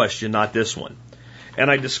next question, not this one.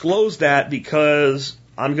 And I disclose that because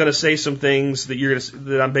I'm going to say some things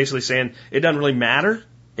that I'm basically saying it doesn't really matter.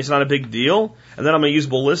 It's not a big deal. And then I'm going to use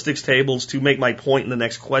ballistics tables to make my point in the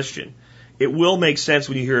next question. It will make sense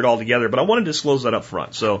when you hear it all together, but I want to disclose that up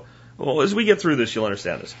front. So as we get through this, you'll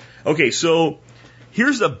understand this. Okay, so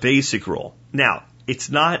here's the basic rule. Now, it's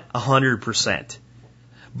not 100%.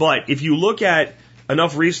 But if you look at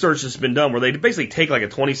enough research that's been done where they basically take like a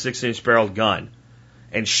 26-inch barreled gun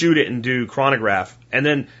and shoot it and do chronograph, and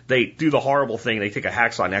then they do the horrible thing. They take a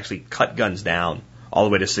hacksaw and actually cut guns down all the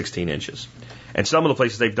way to 16 inches. And some of the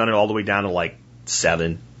places they've done it all the way down to like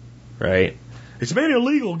 7, right? It's made an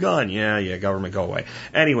illegal gun. Yeah, government, go away.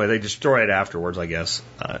 Anyway, they destroy it afterwards, I guess,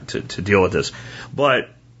 to deal with this. But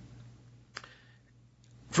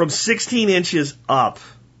from 16 inches up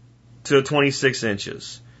to 26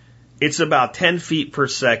 inches, it's about 10 feet per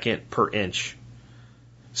second per inch.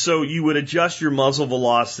 So you would adjust your muzzle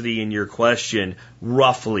velocity in your question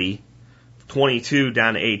roughly 22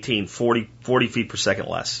 down to 18, 40 feet per second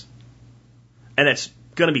less. And it's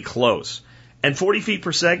going to be close. And 40 feet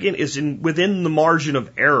per second is within the margin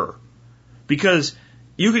of error. Because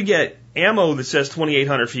you could get ammo that says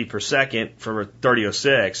 2,800 feet per second from a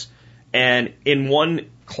 30-06, and in one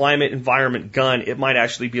climate environment gun, it might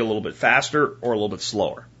actually be a little bit faster or a little bit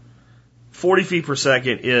slower. 40 feet per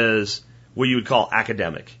second is what you would call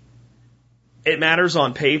academic. It matters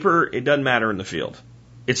on paper. It doesn't matter in the field.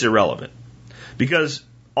 It's irrelevant. Because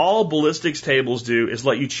all ballistics tables do is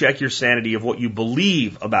let you check your sanity of what you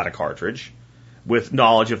believe about a cartridge with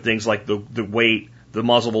knowledge of things like the weight, the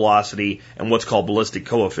muzzle velocity, and what's called ballistic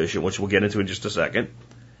coefficient, which we'll get into in just a second,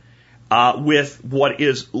 with what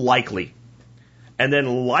is likely. And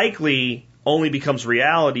then likely only becomes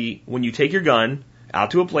reality when you take your gun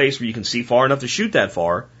out to a place where you can see far enough to shoot that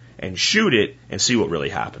far and shoot it and see what really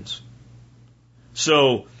happens.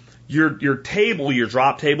 So your table, your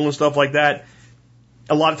drop table and stuff like that,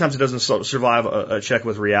 a lot of times it doesn't survive a check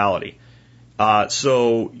with reality.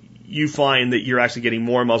 So you find that you're actually getting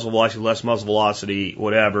more muzzle velocity, less muzzle velocity,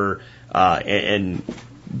 whatever, and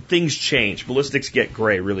things change. Ballistics get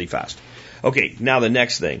gray really fast. Okay, now the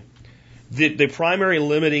next thing. The primary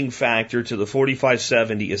limiting factor to the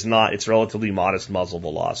 4570 is not its relatively modest muzzle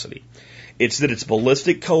velocity. It's that its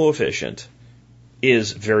ballistic coefficient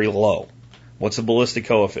is very low. What's a ballistic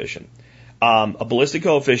coefficient? A ballistic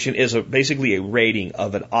coefficient is basically a rating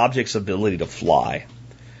of an object's ability to fly.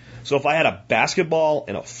 So if I had a basketball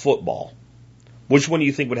and a football, Which one do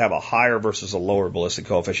you think would have a higher versus a lower ballistic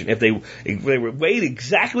coefficient if they were weighed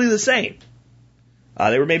exactly the same?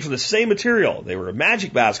 They were made from the same material. They were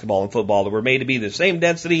Magic basketball and football that were made to be the same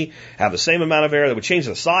density, have the same amount of air. That would change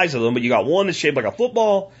the size of them, but you got one that's shaped like a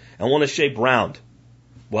football and one that's shaped round.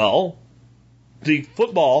 Well, the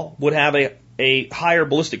football would have a higher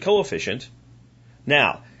ballistic coefficient.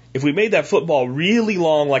 Now, if we made that football really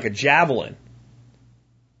long like a javelin,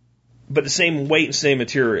 but the same weight and same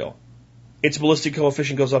material, its ballistic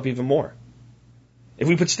coefficient goes up even more. If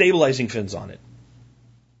we put stabilizing fins on it.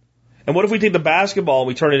 And what if we take the basketball and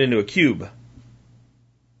we turn it into a cube?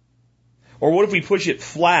 Or what if we push it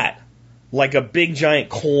flat like a big giant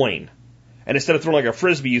coin, and instead of throwing like a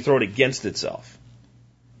frisbee, you throw it against itself?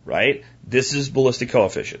 Right? This is ballistic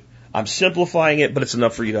coefficient. I'm simplifying it, but it's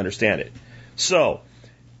enough for you to understand it. So,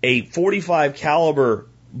 a .45 caliber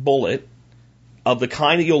bullet of the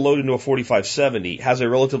kind that you'll load into a .45-70 has a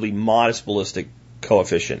relatively modest ballistic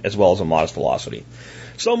coefficient as well as a modest velocity.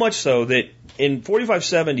 So much so that in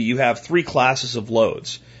 .45-70 you have three classes of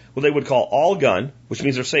loads. What they would call all gun, which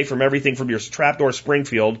means they're safe from everything from your trapdoor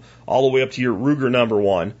Springfield all the way up to your Ruger number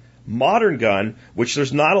 1. Modern gun, which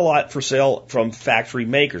there's not a lot for sale from factory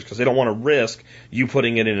makers because they don't want to risk you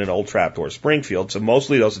putting it in an old trapdoor Springfield. So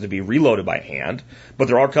mostly those are to be reloaded by hand. But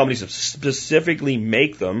there are companies that specifically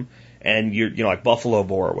make them, and you know, like Buffalo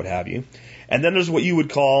Bore or what have you. And then there's what you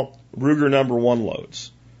would call Ruger number 1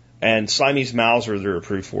 loads. And Siamese Mauser they're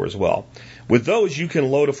approved for as well. With those, you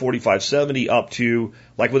can load a .45-70 up to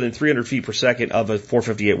like within 300 feet per second of a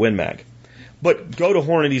 .458 Win Mag. But go to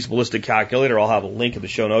Hornady's ballistic calculator. I'll have a link in the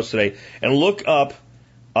show notes today, and look up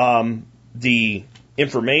the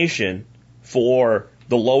information for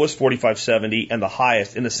the lowest .45-70 and the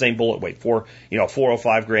highest in the same bullet weight for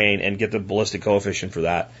 405 grain, and get the ballistic coefficient for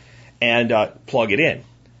that, and plug it in,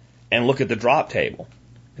 and look at the drop table.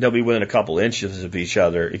 They'll be within a couple inches of each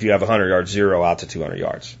other if you have 100 yards 0 out to 200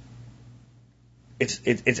 yards.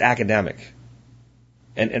 It's academic.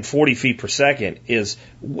 And 40 feet per second is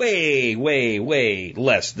way, way, way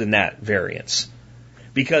less than that variance.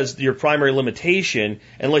 Because your primary limitation,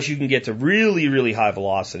 unless you can get to really, really high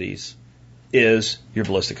velocities, is your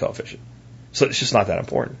ballistic coefficient. So it's just not that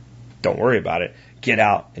important. Don't worry about it. Get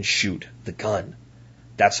out and shoot the gun.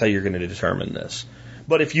 That's how you're going to determine this.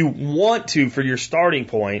 But if you want to, for your starting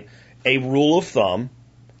point, a rule of thumb,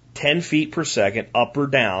 10 feet per second up or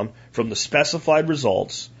down from the specified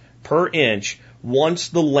results per inch once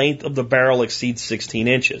the length of the barrel exceeds 16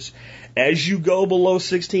 inches. As you go below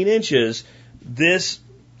 16 inches, this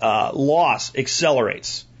loss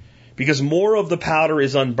accelerates because more of the powder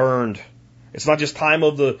is unburned. It's not just time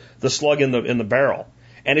of the slug in the barrel.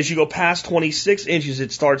 And as you go past 26 inches,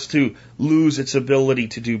 it starts to lose its ability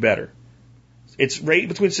to do better. It's right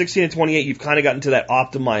between 16 and 28, you've kind of gotten to that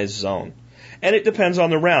optimized zone. And it depends on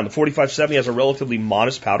the round. The .45-70 has a relatively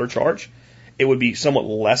modest powder charge. It would be somewhat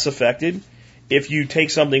less affected. If you take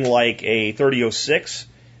something like a .30-06,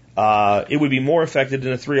 it would be more effective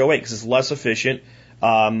than a .308 because it's less efficient.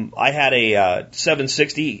 I had a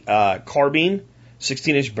 760 carbine,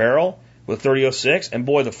 16-inch barrel with .30-06, and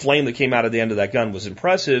boy, the flame that came out of the end of that gun was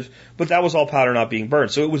impressive, but that was all powder not being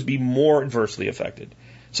burned, so it would be more adversely affected.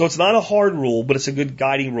 So it's not a hard rule, but it's a good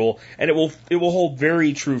guiding rule, and it will hold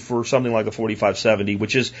very true for something like the .45-70,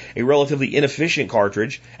 which is a relatively inefficient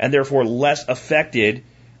cartridge, and therefore less affected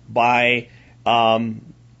by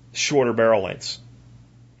shorter barrel lengths,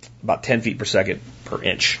 about 10 feet per second per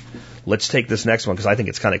inch. Let's take this next one because I think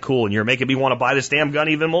it's kind of cool, and you're making me want to buy this damn gun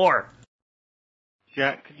even more.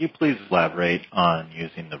 Jack, could you please elaborate on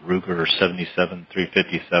using the Ruger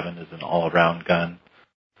 77-357 as an all-around gun?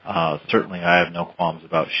 Certainly I have no qualms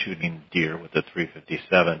about shooting deer with the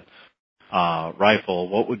 357 rifle.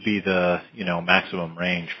 What would be the maximum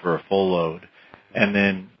range for a full load? And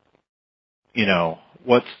then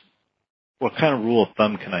what kind of rule of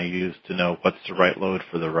thumb can I use to know what's the right load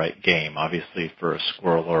for the right game? Obviously, for a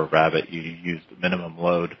squirrel or a rabbit, you use the minimum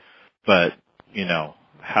load, but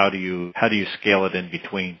how do you scale it in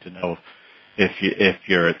between to know if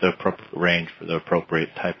you're at the appropriate range for the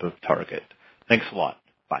appropriate type of target? Thanks a lot.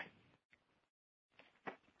 Bye.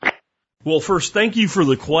 Well, first, thank you for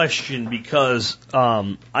the question because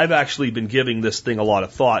I've actually been giving this thing a lot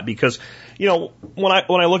of thought because, when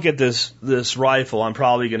I look at this rifle, I'm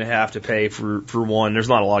probably going to have to pay for one. There's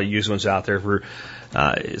not a lot of used ones out there for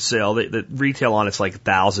sale. The retail on it's like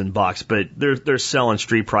 $1,000, but they're selling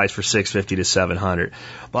street price for $650 to $700.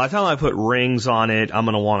 By the time I put rings on it, I'm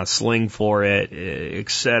going to want a sling for it,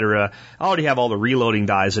 etc. I already have all the reloading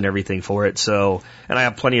dies and everything for it. So, and I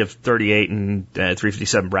have plenty of 38 and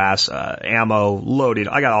 357 brass ammo loaded.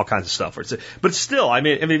 I got all kinds of stuff for it. But still, I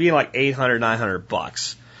mean, it'd be like $800,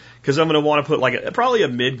 $900. Because I'm going to want to put probably a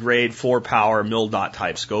mid-grade 4-power mil-dot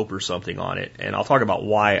type scope or something on it. And I'll talk about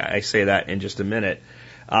why I say that in just a minute.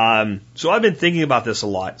 So I've been thinking about this a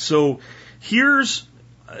lot. So here's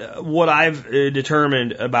what I've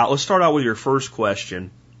determined about. Let's start out with your first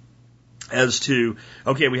question as to,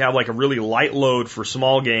 okay, we have like a really light load for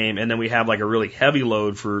small game, and then we have like a really heavy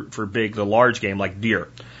load for big to large game like deer.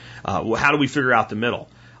 How do we figure out the middle?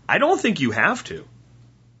 I don't think you have to.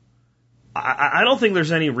 I don't think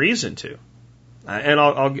there's any reason to. And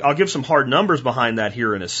I'll give some hard numbers behind that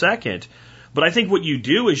here in a second. But I think what you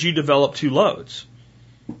do is you develop two loads.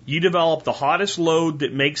 You develop the hottest load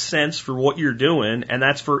that makes sense for what you're doing, and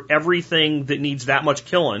that's for everything that needs that much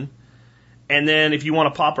killing. And then if you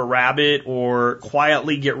want to pop a rabbit or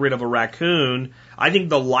quietly get rid of a raccoon, I think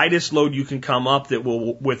the lightest load you can come up that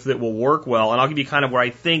will work well. And I'll give you kind of where I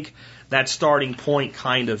think that starting point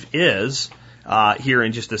kind of is. Here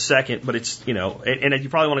in just a second, but it's, and you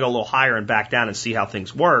probably want to go a little higher and back down and see how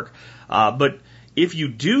things work. But if you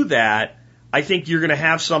do that, I think you're going to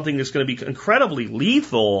have something that's going to be incredibly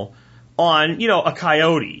lethal on, a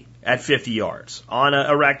coyote at 50 yards, on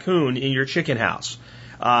a raccoon in your chicken house.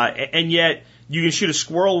 And yet you can shoot a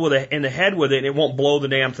squirrel in the head with it and it won't blow the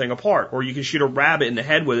damn thing apart. Or you can shoot a rabbit in the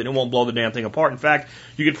head with it and it won't blow the damn thing apart. In fact,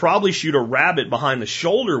 you could probably shoot a rabbit behind the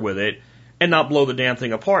shoulder with it and not blow the damn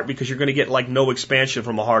thing apart because you're going to get like no expansion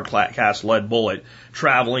from a hard cast lead bullet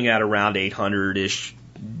traveling at around 800-ish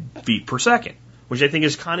feet per second, which I think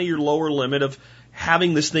is kind of your lower limit of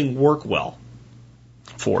having this thing work well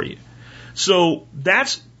for you. So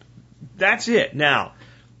that's it. Now,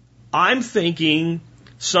 I'm thinking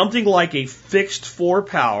something like a fixed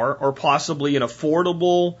 4-power or possibly an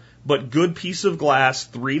affordable but good piece of glass,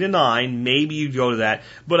 3 to 9, maybe you'd go to that.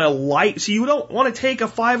 But a light, so you don't want to take a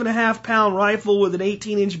 5.5-pound rifle with an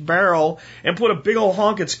 18-inch barrel and put a big old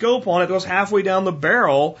honking scope on it that goes halfway down the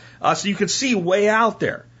barrel so you can see way out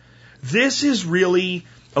there. This is really,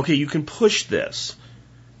 okay, you can push this,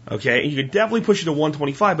 okay, and you can definitely push it to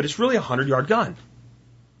 125, but it's really a 100-yard gun.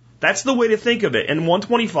 That's the way to think of it. And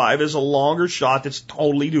 125 is a longer shot that's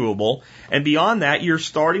totally doable. And beyond that, you're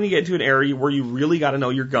starting to get into an area where you really got to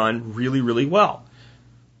know your gun really, really well.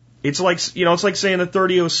 It's like, it's like saying a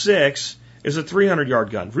 30-06 is a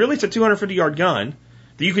 300-yard gun. Really, it's a 250-yard gun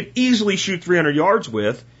that you could easily shoot 300 yards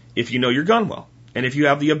with if you know your gun well and if you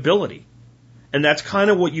have the ability. And that's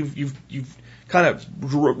kind of what you've kind of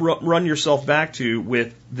run yourself back to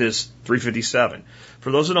with this 357.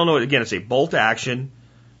 For those who don't know, again, it's a bolt action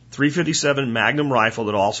 357 Magnum rifle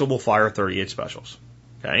that also will fire 38 specials.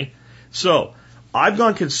 Okay? So, I've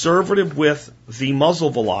gone conservative with the muzzle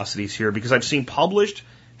velocities here because I've seen published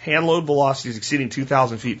hand load velocities exceeding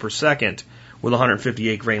 2,000 feet per second with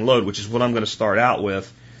 158 grain load, which is what I'm going to start out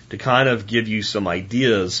with to kind of give you some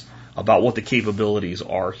ideas about what the capabilities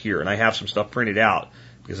are here. And I have some stuff printed out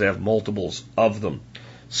because I have multiples of them.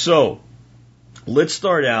 So, let's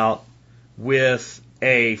start out with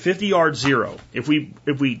a 50-yard zero. If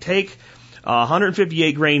we take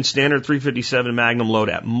 158 grain standard 357 Magnum load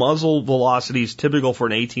at muzzle velocities typical for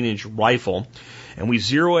an 18-inch rifle, and we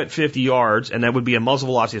zero at 50 yards, and that would be a muzzle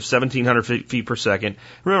velocity of 1,700 feet per second.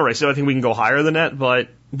 Remember, I said I think we can go higher than that, but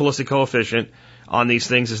ballistic coefficient on these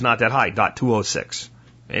things is not that high, .206.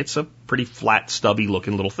 It's a pretty flat,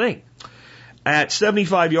 stubby-looking little thing. At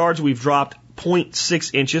 75 yards, we've dropped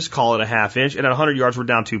 0.6 inches, call it a half inch, and at 100 yards, we're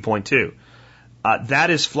down 2.2. That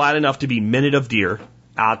is flat enough to be minute of deer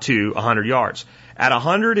out to 100 yards. At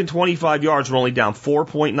 125 yards, we're only down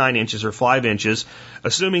 4.9 inches or 5 inches,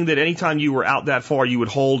 assuming that anytime you were out that far, you would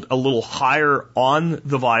hold a little higher on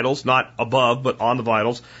the vitals, not above, but on the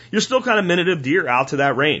vitals. You're still kind of minute of deer out to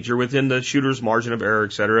that range. You're within the shooter's margin of error,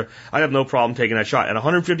 etc. I have no problem taking that shot. At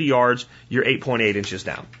 150 yards, you're 8.8 inches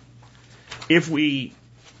down. If we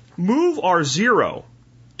move our zero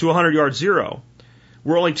to 100-yard zero,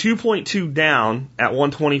 we're only 2.2 down at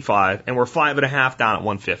 125, and we're 5.5 down at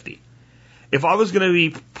 150. If I was going to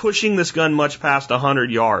be pushing this gun much past 100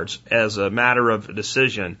 yards as a matter of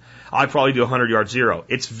decision, I'd probably do 100-yard zero.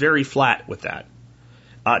 It's very flat with that.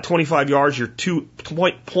 25 yards, you're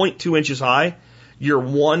 0.2 inches high. You're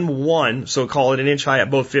 1-1, so call it an inch high at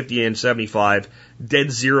both 50 and 75.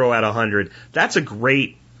 Dead zero at 100. That's a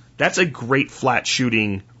great flat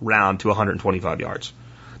shooting round to 125 yards.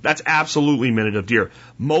 That's absolutely minute of deer.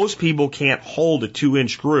 Most people can't hold a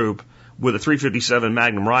 2-inch group with a .357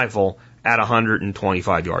 Magnum rifle at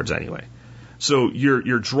 125 yards anyway. So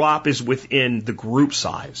your drop is within the group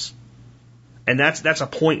size. And that's a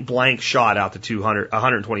point blank shot out to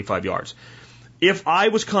 125 yards. If I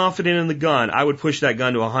was confident in the gun, I would push that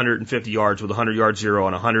gun to 150 yards with a 100-yard zero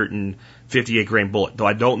and a 158 grain bullet. Though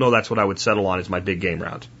I don't know that's what I would settle on as my big game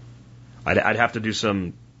round. I'd have to do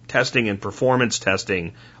some testing and performance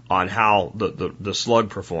testing on how the slug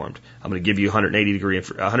performed. I'm going to give you 180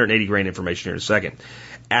 grain information here in a second.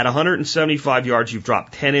 At 175 yards, you've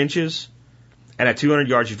dropped 10 inches, and at 200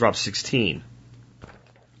 yards, you've dropped 16.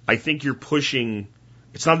 I think you're pushing.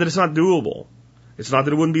 It's not that it's not doable. It's not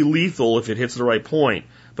that it wouldn't be lethal if it hits the right point.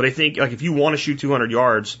 But I think, like, if you want to shoot 200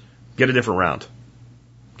 yards, get a different round.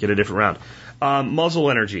 Get a different round.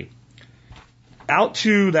 Muzzle energy. Out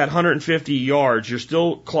to that 150 yards, you're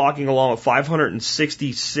still clocking along with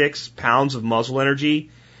 566 pounds of muzzle energy,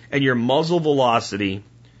 and your muzzle velocity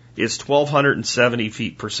is 1,270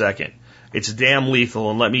 feet per second. It's damn lethal,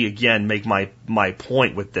 and let me again make my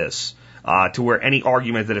point with this, to where any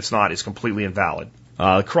argument that it's not is completely invalid.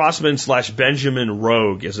 Crossman / Benjamin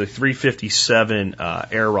Rogue is a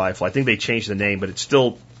 .357 air rifle. I think they changed the name, but it's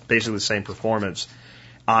still basically the same performance.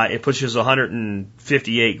 It pushes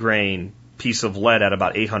 158 grain piece of lead at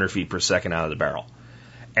about 800 feet per second out of the barrel.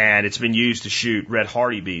 And it's been used to shoot red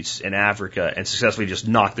hartebeests in Africa and successfully just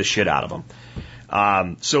knock the shit out of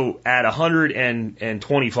them. So at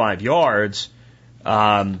 125 yards,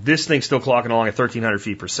 this thing's still clocking along at 1,300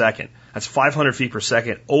 feet per second. That's 500 feet per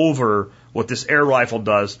second over what this air rifle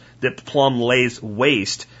does that plumb lays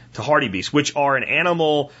waste to hartebeests, which are an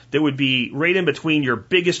animal that would be right in between your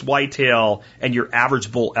biggest whitetail and your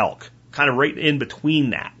average bull elk. Kind of right in between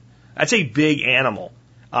that. That's a big animal.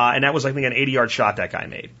 And that was, I think, an 80-yard shot that guy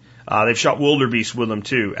made. They've shot wildebeest with them,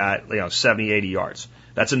 too, at 70, 80 yards.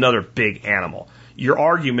 That's another big animal. Your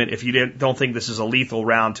argument, if you don't think this is a lethal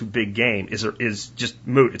round to big game, is just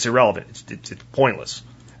moot. It's irrelevant. It's pointless.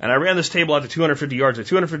 And I ran this table out to 250 yards. At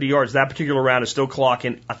 250 yards, that particular round is still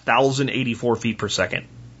clocking 1,084 feet per second.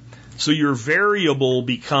 So your variable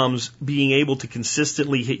becomes being able to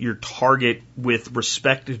consistently hit your target with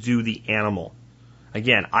respect to the animal.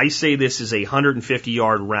 Again, I say this is a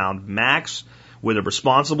 150-yard round max with a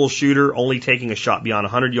responsible shooter only taking a shot beyond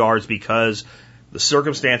 100 yards because the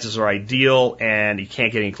circumstances are ideal and you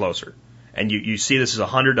can't get any closer. And you see this as a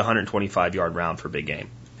 100 to 125-yard round for big game.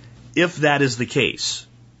 If that is the case,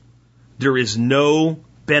 there is no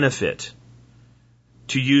benefit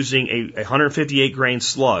to using a 158 grain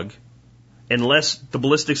slug unless the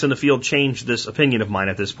ballistics in the field change this opinion of mine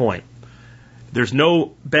at this point. There's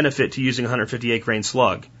no benefit to using a 158 grain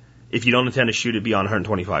slug if you don't intend to shoot it beyond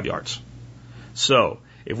 125 yards. So,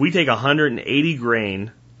 if we take a 180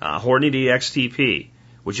 grain Hornady XTP,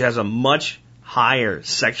 which has a much higher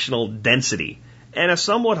sectional density and a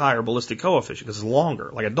somewhat higher ballistic coefficient because it's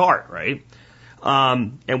longer, like a dart, right?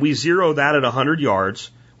 And we zero that at 100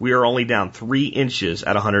 yards, we are only down 3 inches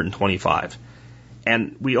at 125.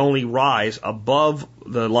 And we only rise above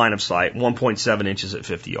the line of sight 1.7 inches at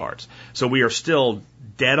 50 yards. So we are still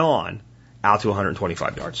dead on out to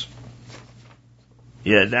 125 yards.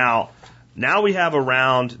 Yeah, now we have a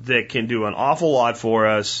round that can do an awful lot for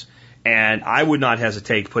us, and I would not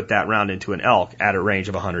hesitate to put that round into an elk at a range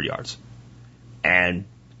of 100 yards. And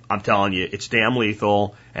I'm telling you, it's damn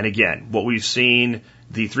lethal. And again, what we've seen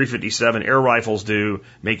the .357 air rifles do,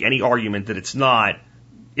 make any argument that it's not,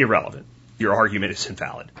 irrelevant. Your argument is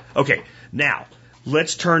invalid. Okay, now,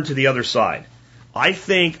 let's turn to the other side. I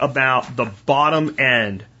think about the bottom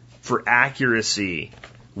end for accuracy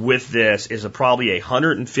with this is probably a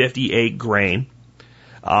 158 grain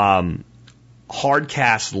hard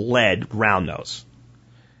cast lead round nose.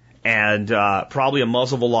 And probably a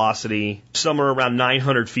muzzle velocity somewhere around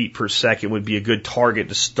 900 feet per second would be a good target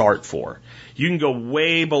to start for. You can go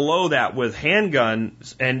way below that with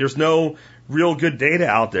handguns, and there's no real good data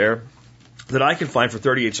out there that I can find for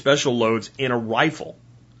 38 special loads in a rifle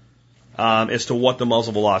as to what the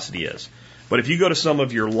muzzle velocity is. But if you go to some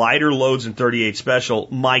of your lighter loads in 38 special,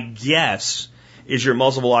 my guess is your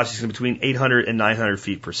muzzle velocity is between 800 and 900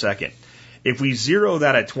 feet per second. If we zero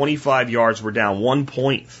that at 25 yards, we're down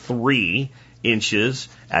 1.3 inches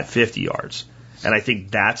at 50 yards. And I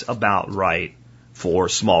think that's about right for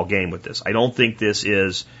small game with this. I don't think this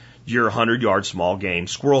is your 100-yard small game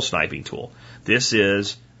squirrel sniping tool. This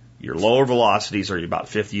is your lower velocities are about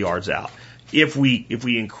 50 yards out. If we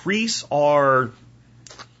increase our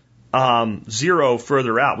zero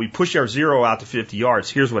further out, we push our zero out to 50 yards,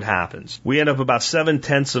 here's what happens. We end up about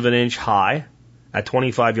 0.7 of an inch high at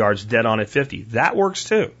 25 yards, dead on at 50. That works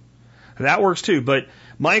too. That works too. But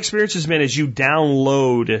my experience has been as you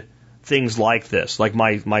download things like this, like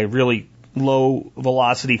my really low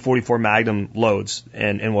velocity 44 Magnum loads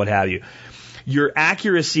and what have you, your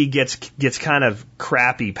accuracy gets kind of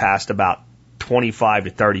crappy past about 25 to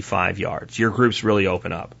 35 yards. Your groups really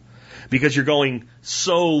open up because you're going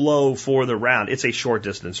so low for the round. It's a short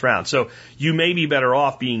distance round. So you may be better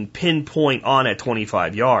off being pinpoint on at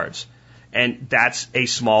 25 yards. And that's a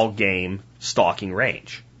small game stalking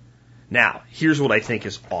range. Now, here's what I think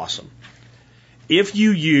is awesome. If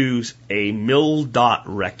you use a mil-dot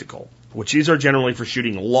reticle, which these are generally for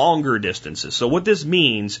shooting longer distances. So what this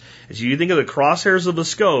means is you think of the crosshairs of the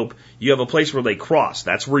scope, you have a place where they cross.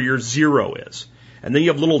 That's where your zero is. And then you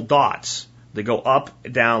have little dots that go up,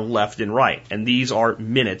 down, left, and right. And these are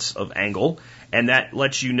minutes of angle. And that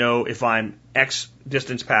lets you know if I'm X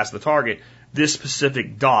distance past the target, this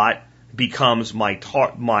specific dot becomes my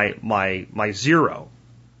zero.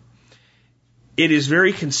 It is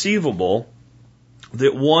very conceivable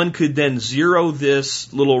that one could then zero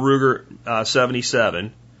this little Ruger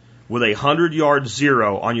 77 with a 100-yard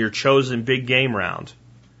zero on your chosen big game round,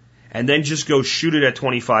 and then just go shoot it at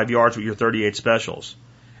 25 yards with your 38 specials,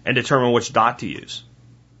 and determine which dot to use.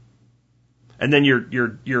 And then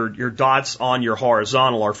your dots on your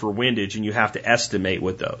horizontal are for windage, and you have to estimate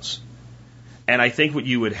with those. And I think what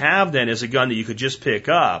you would have then is a gun that you could just pick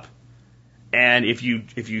up. And if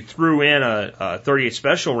you threw in a 38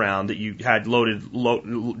 special round that you had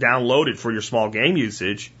downloaded for your small game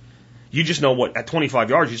usage, you just know what, at 25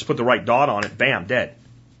 yards, you just put the right dot on it, bam, dead.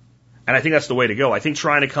 And I think that's the way to go. I think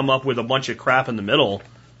trying to come up with a bunch of crap in the middle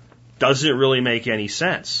doesn't really make any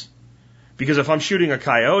sense. Because if I'm shooting a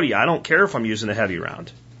coyote, I don't care if I'm using a heavy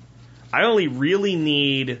round. I only really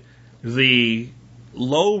need the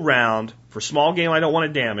low round for small game I don't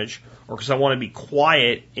want to damage, or because I want to be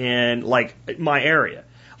quiet in, like, my area.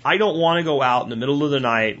 I don't want to go out in the middle of the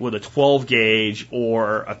night with a 12 gauge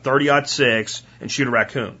or a 30-06 and shoot a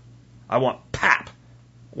raccoon. I want pap.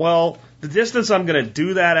 Well, the distance I'm going to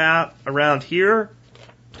do that at around here,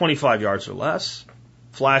 25 yards or less.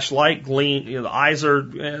 Flashlight, gleam, the eyes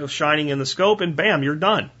are shining in the scope, and bam, you're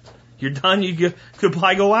done. You're done. You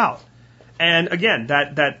goodbye, go out. And again,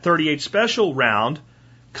 that 38 special round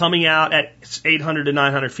coming out at 800 to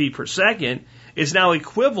 900 feet per second is now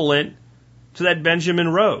equivalent to that Benjamin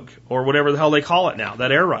Rogue, or whatever the hell they call it now,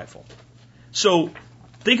 that air rifle. So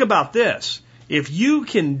think about this. If you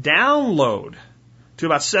can download to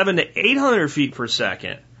about 700 to 800 feet per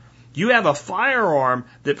second, you have a firearm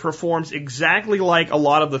that performs exactly like a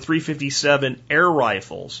lot of the 357 air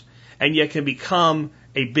rifles, and yet can become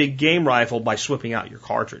a big game rifle by swapping out your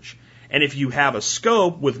cartridge. And if you have a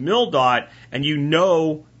scope with mil-dot and you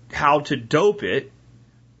know how to dope it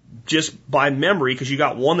just by memory, because you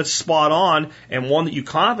got one that's spot on and one that you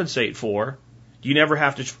compensate for, you never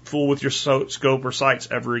have to fool with your scope or sights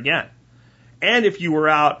ever again. And if you were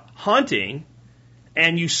out hunting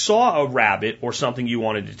and you saw a rabbit or something you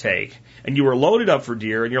wanted to take, and you were loaded up for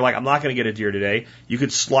deer, and you're like, I'm not going to get a deer today, you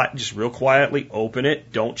could slide, just real quietly open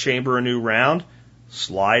it, don't chamber a new round,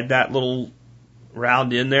 slide that little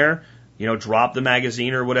round in there, drop the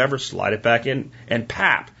magazine or whatever, slide it back in, and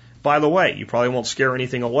pap. By the way, you probably won't scare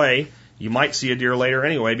anything away. You might see a deer later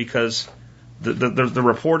anyway, because the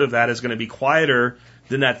report of that is going to be quieter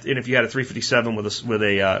than that. And if you had a 357 with a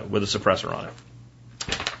suppressor on it,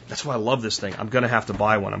 that's why I love this thing. I'm going to have to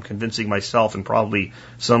buy one. I'm convincing myself and probably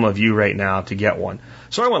some of you right now to get one.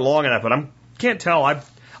 So I went long enough, but can't tell.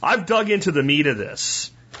 I've dug into the meat of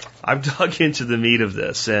this.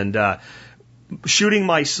 And shooting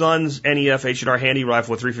my son's NEF H&R handy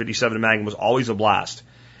rifle with 357 Magnum was always a blast.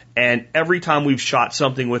 And every time we've shot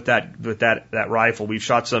something with that rifle, we've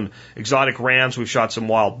shot some exotic rams, we've shot some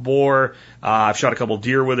wild boar, I've shot a couple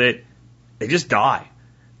deer with it. They just die.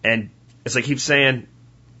 And as I keep saying,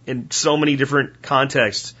 in so many different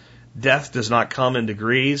contexts, death does not come in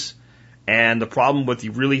degrees. And the problem with the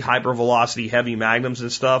really hypervelocity heavy magnums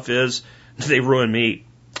and stuff is they ruin meat.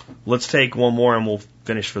 Let's take one more and we'll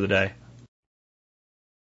finish for the day.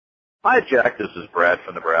 Hi, Jack. This is Brad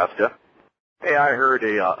from Nebraska. Hey, I heard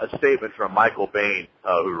a statement from Michael Bain,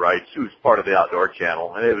 who's part of the Outdoor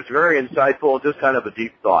Channel, and it was very insightful, just kind of a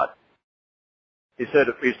deep thought. He said,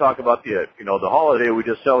 he's talking about the holiday we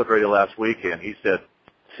just celebrated last weekend. He said,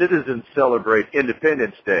 citizens celebrate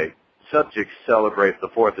Independence Day. Subjects celebrate the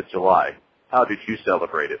 4th of July. How did you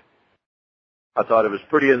celebrate it? I thought it was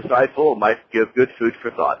pretty insightful. It might give good food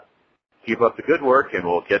for thought. Keep up the good work, and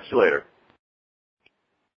we'll catch you later.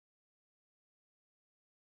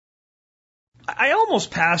 I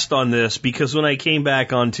almost passed on this because when I came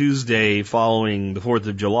back on Tuesday following the 4th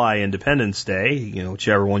of July, Independence Day,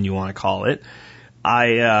 whichever one you want to call it,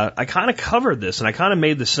 I kind of covered this and I kind of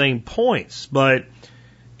made the same points, but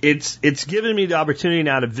it's given me the opportunity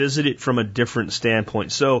now to visit it from a different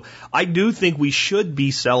standpoint. So I do think we should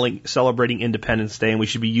be celebrating Independence Day and we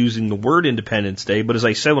should be using the word Independence Day. But as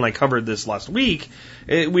I said when I covered this last week,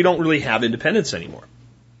 we don't really have independence anymore.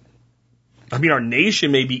 I mean, our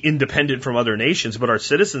nation may be independent from other nations, but our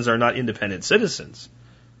citizens are not independent citizens,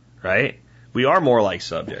 right? We are more like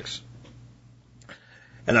subjects.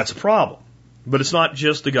 And that's a problem. But it's not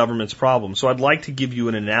just the government's problem. So I'd like to give you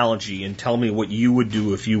an analogy and tell me what you would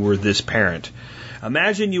do if you were this parent.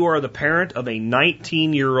 Imagine you are the parent of a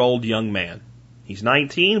 19-year-old young man. He's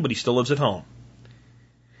 19, but he still lives at home.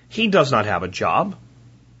 He does not have a job.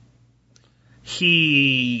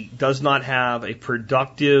 He does not have a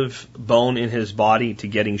productive bone in his body to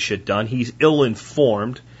getting shit done. He's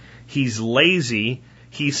ill-informed. He's lazy.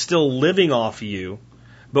 He's still living off you.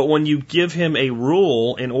 But when you give him a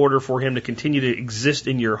rule in order for him to continue to exist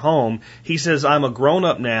in your home, he says, I'm a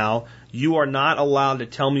grown-up now. You are not allowed to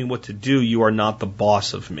tell me what to do. You are not the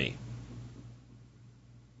boss of me.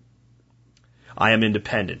 I am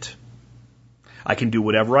independent. I can do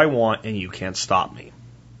whatever I want, and you can't stop me.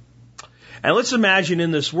 And let's imagine in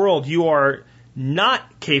this world you are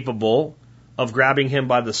not capable of grabbing him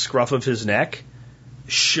by the scruff of his neck,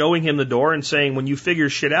 showing him the door and saying, when you figure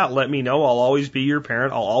shit out, let me know. I'll always be your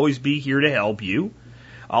parent. I'll always be here to help you.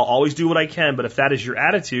 I'll always do what I can. But if that is your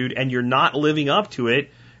attitude and you're not living up to it,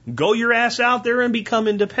 go your ass out there and become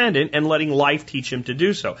independent and letting life teach him to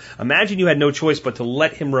do so. Imagine you had no choice but to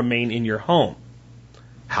let him remain in your home.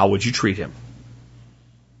 How would you treat him?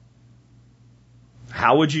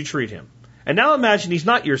 How would you treat him? And now imagine he's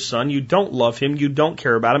not your son. You don't love him. You don't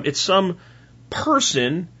care about him. It's some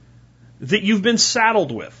person that you've been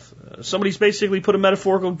saddled with. Somebody's basically put a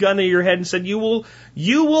metaphorical gun to your head and said, you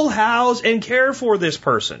will house and care for this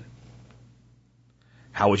person.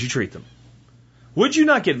 How would you treat them? Would you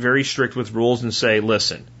not get very strict with rules and say,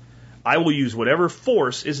 listen, I will use whatever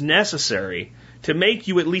force is necessary to make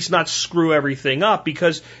you at least not screw everything up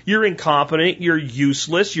because you're incompetent, you're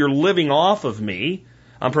useless, you're living off of me.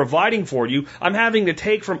 I'm providing for you. I'm having to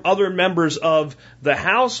take from other members of the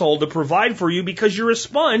household to provide for you because you're a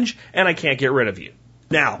sponge and I can't get rid of you.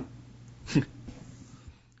 Now,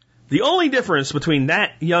 the only difference between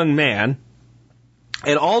that young man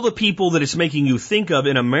and all the people that it's making you think of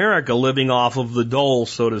in America living off of the dole,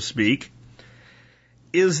 so to speak,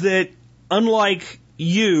 is that unlike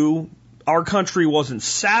you, our country wasn't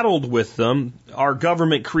saddled with them. Our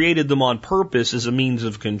government created them on purpose as a means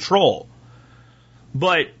of control.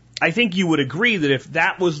 But I think you would agree that if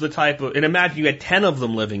that was the type of, and imagine you had 10 of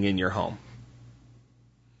them living in your home.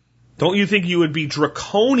 Don't you think you would be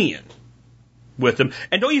draconian with them?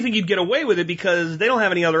 And don't you think you'd get away with it because they don't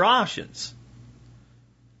have any other options?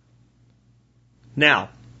 Now,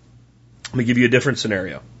 let me give you a different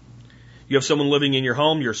scenario. You have someone living in your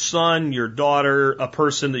home, your son, your daughter, a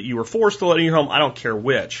person that you were forced to let in your home, I don't care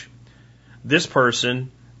which. This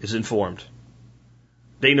person is informed.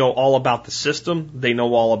 They know all about the system. They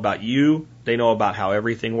know all about you. They know about how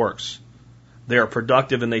everything works. They are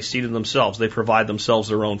productive and they see to themselves. They provide themselves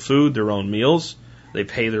their own food, their own meals. They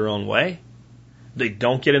pay their own way. They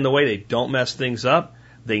don't get in the way. They don't mess things up.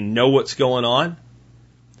 They know what's going on.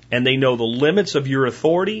 And they know the limits of your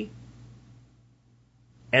authority.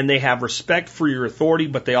 And they have respect for your authority,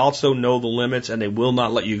 but they also know the limits and they will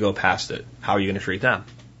not let you go past it. How are you going to treat them?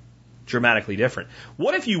 Dramatically different.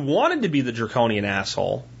 What if you wanted to be the draconian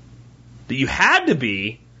asshole that you had to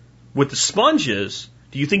be with the sponges?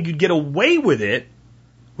 Do you think you'd get away with it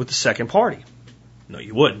with the second party? No,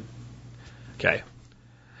 you wouldn't. Okay.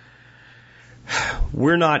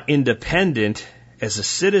 We're not independent as a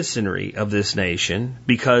citizenry of this nation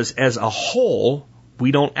because as a whole,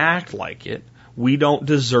 we don't act like it. We don't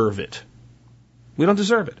deserve it. We don't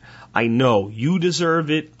deserve it. I know you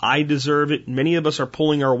deserve it. I deserve it. Many of us are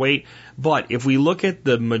pulling our weight. But if we look at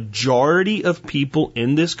the majority of people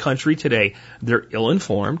in this country today, they're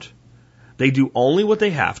ill-informed. They do only what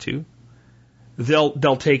they have to.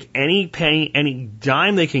 They'll take any penny, any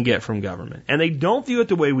dime they can get from government. And they don't view it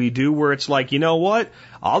the way we do, where it's like, you know what?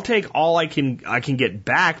 I'll take all I can get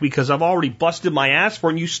back because I've already busted my ass for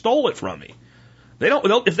it and you stole it from me.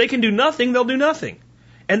 If they can do nothing, they'll do nothing.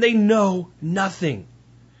 And they know nothing.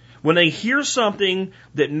 When they hear something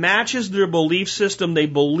that matches their belief system, they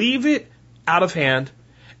believe it out of hand.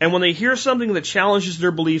 And when they hear something that challenges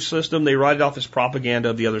their belief system, they write it off as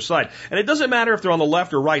propaganda of the other side. And it doesn't matter if they're on the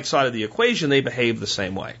left or right side of the equation, they behave the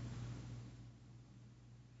same way.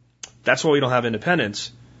 That's why we don't have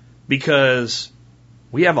independence, because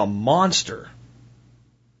we have a monster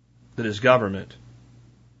that is government,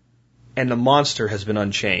 and the monster has been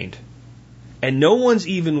unchained. And no one's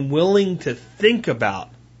even willing to think about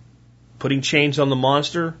putting chains on the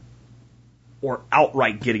monster or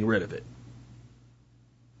outright getting rid of it.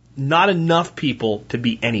 Not enough people to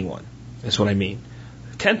beat anyone, is what I mean.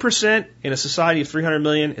 10% in a society of 300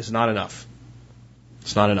 million is not enough.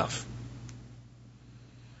 It's not enough.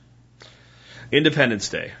 Independence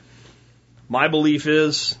Day. My belief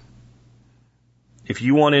is, if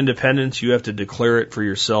you want independence, you have to declare it for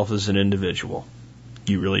yourself as an individual.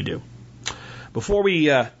 You really do. Before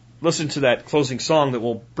we listen to that closing song that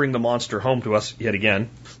will bring the monster home to us yet again,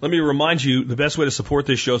 let me remind you, the best way to support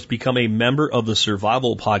this show is to become a member of the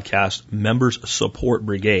Survival Podcast Members Support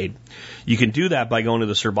Brigade. You can do that by going to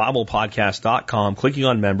the survivalpodcast.com, clicking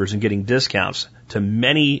on members, and getting discounts to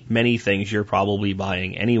many, many things you're probably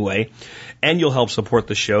buying anyway. And you'll help support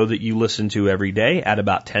the show that you listen to every day at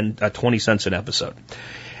about 20 cents an episode.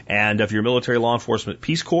 And if you're military, law enforcement,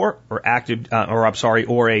 Peace Corps, or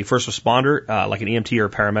or a first responder, like an EMT or a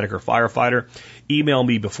paramedic or firefighter, email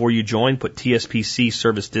me before you join, put TSPC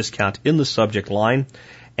service discount in the subject line,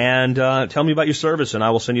 and tell me about your service, and I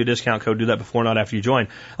will send you a discount code. Do that before, not after you join.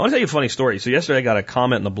 I want to tell you a funny story. So yesterday I got a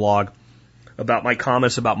comment in the blog about my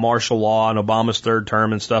comments about martial law and Obama's third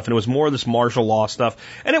term and stuff, and it was more of this martial law stuff,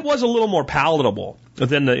 and it was a little more palatable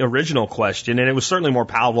than the original question, and it was certainly more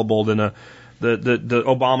palatable than the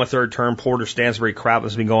Obama third term Porter Stansbury crap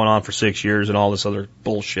that's been going on for 6 years and all this other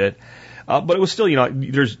bullshit. But it was still,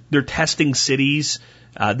 they're testing cities.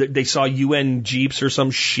 They saw UN Jeeps or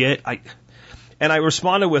some shit. And I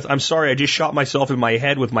responded with, I'm sorry, I just shot myself in my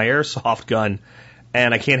head with my airsoft gun,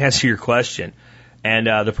 and I can't answer your question. And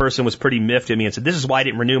the person was pretty miffed at me and said, this is why I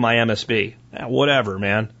didn't renew my MSB. Whatever,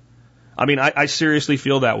 man. I mean, I seriously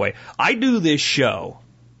feel that way. I do this show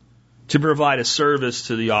to provide a service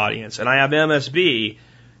to the audience, and I have MSB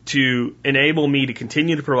to enable me to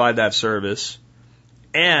continue to provide that service.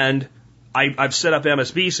 And I've set up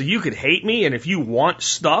MSB so you could hate me, and if you want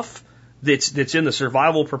stuff that's in the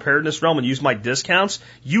survival preparedness realm and use my discounts,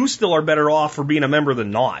 you still are better off for being a member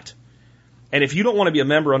than not. And if you don't want to be a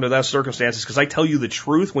member under those circumstances, because I tell you the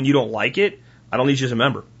truth when you don't like it, I don't need you as a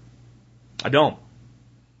member. I don't.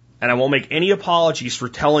 And I won't make any apologies for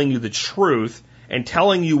telling you the truth and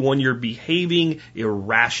telling you when you're behaving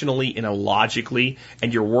irrationally and illogically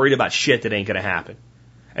and you're worried about shit that ain't going to happen.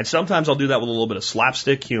 And sometimes I'll do that with a little bit of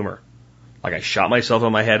slapstick humor. Like I shot myself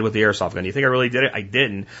in my head with the airsoft gun. You think I really did it? I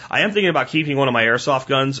didn't. I am thinking about keeping one of my airsoft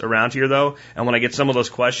guns around here, though, and when I get some of those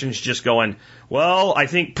questions, just going, well, I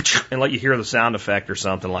think, and let you hear the sound effect or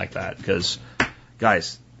something like that. Because,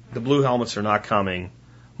 guys, the blue helmets are not coming.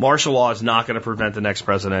 Martial law is not going to prevent the next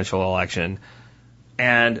presidential election.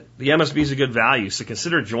 And the MSB is a good value, so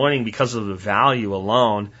consider joining because of the value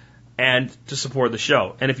alone and to support the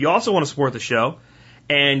show. And if you also want to support the show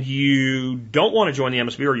and you don't want to join the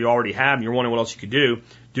MSB, or you already have and you're wondering what else you could do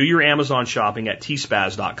your Amazon shopping at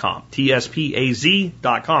tspaz.com,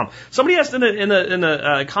 tspaz.com. Somebody asked in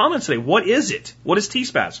the comments today, what is it? What is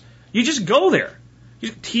tspaz? You just go there.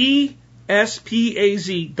 tspaz.com,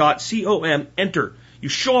 enter. You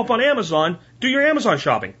show up on Amazon, do your Amazon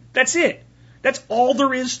shopping. That's it. That's all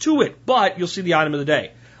there is to it. But you'll see the item of the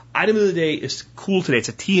day. Item of the day is cool today. It's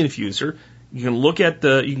a tea infuser. You can look at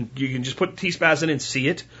you can just put T-Spaz in and see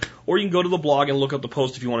it, or you can go to the blog and look up the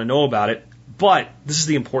post if you want to know about it. But this is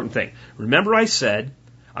the important thing. Remember I said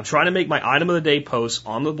I'm trying to make my item of the day posts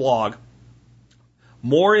on the blog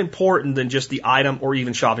more important than just the item or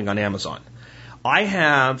even shopping on Amazon. I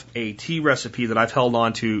have a tea recipe that I've held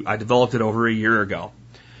on to. I developed it over a year ago.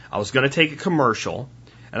 I was going to take a commercial,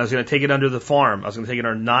 and I was going to take it under the farm. I was going to take it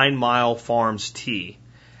under 9 Mile Farms tea.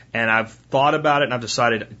 And I've thought about it, and I've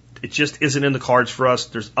decided it just isn't in the cards for us.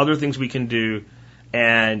 There's other things we can do,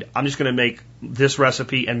 and I'm just going to make this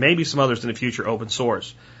recipe and maybe some others in the future open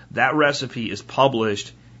source. That recipe is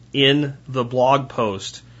published in the blog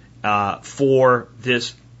post for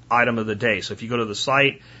this item of the day. So if you go to the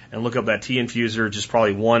site and look up that tea infuser, just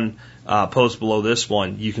probably one post below this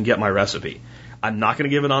one, you can get my recipe. I'm not going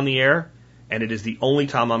to give it on the air, and it is the only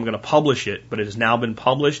time I'm going to publish it, but it has now been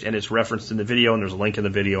published, and it's referenced in the video, and there's a link in the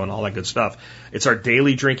video and all that good stuff. It's our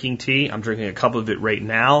daily drinking tea. I'm drinking a cup of it right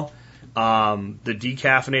now. The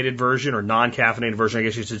decaffeinated version, or non-caffeinated version, I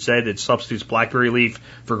guess you should say, that substitutes blackberry leaf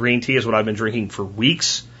for green tea is what I've been drinking for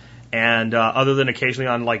weeks. And other than occasionally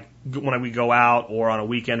on, like, when we go out or on a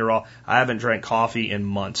weekend or all, I haven't drank coffee in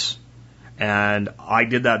months. And I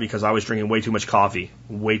did that because I was drinking way too much coffee.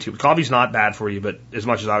 Coffee's not bad for you, but as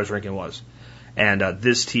much as I was drinking was. And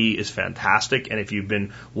this tea is fantastic. And if you've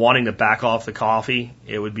been wanting to back off the coffee,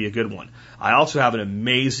 it would be a good one. I also have an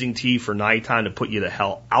amazing tea for nighttime to put you the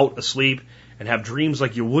hell out of sleep and have dreams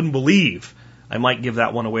like you wouldn't believe. I might give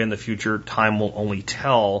that one away in the future. Time will only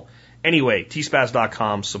tell. Anyway,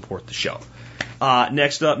 tspaz.com, support the show.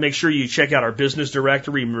 Next up, make sure you check out our business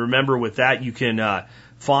directory. Remember, with that, you can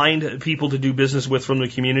find people to do business with from the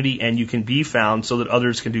community, and you can be found so that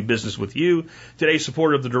others can do business with you. Today's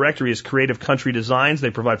supporter of the directory is Creative Country Designs.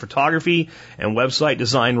 They provide photography and website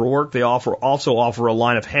design work. They also offer a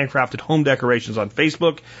line of handcrafted home decorations on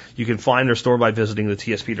Facebook. You can find their store by visiting the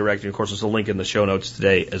TSP directory. Of course, there's a link in the show notes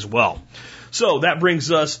today as well. So that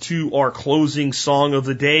brings us to our closing song of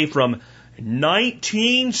the day from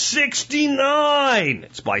 1969.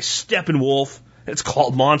 It's by Steppenwolf. It's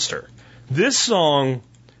called Monster. This song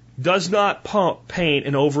does not paint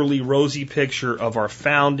an overly rosy picture of our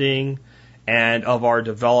founding and of our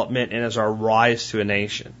development and as our rise to a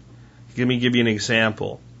nation. Let me give you an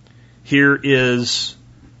example. Here is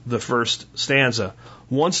the first stanza.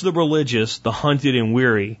 Once the religious, the hunted and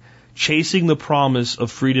weary, chasing the promise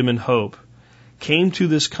of freedom and hope, came to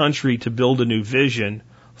this country to build a new vision,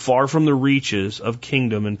 far from the reaches of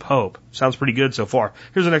kingdom and pope. Sounds pretty good so far.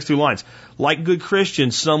 Here's the next two lines. Like good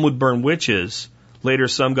Christians, some would burn witches. Later,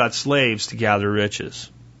 some got slaves to gather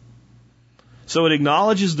riches. So it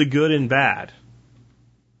acknowledges the good and bad.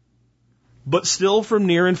 But still from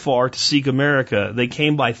near and far to seek America, they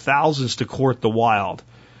came by thousands to court the wild.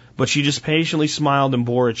 But she just patiently smiled and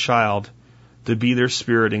bore a child to be their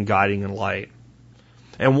spirit and guiding and light.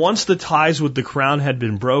 And once the ties with the crown had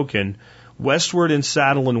been broken, westward in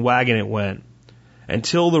saddle and wagon it went,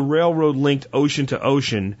 until the railroad linked ocean to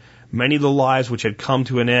ocean many of the lives which had come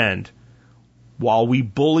to an end. While we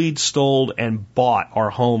bullied, stole, and bought our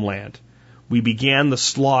homeland, we began the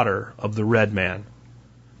slaughter of the red man.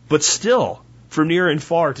 But still, from near and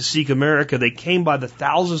far to seek America, they came by the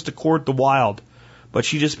thousands to court the wild, but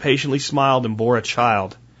she just patiently smiled and bore a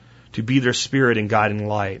child to be their spirit and guiding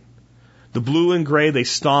light. The blue and gray, they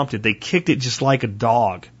stomped it, they kicked it just like a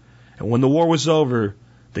dog. And when the war was over,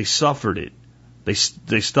 they suffered it. They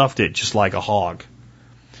stuffed it just like a hog.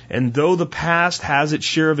 And though the past has its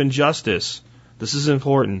share of injustice, this is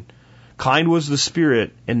important, kind was the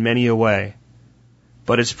spirit in many a way.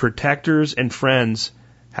 But its protectors and friends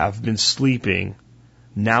have been sleeping.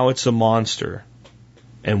 Now it's a monster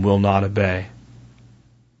and will not obey.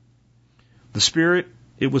 The spirit,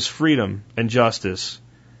 it was freedom and justice,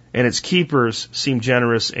 and its keepers seemed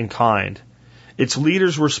generous and kind. Its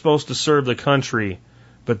leaders were supposed to serve the country,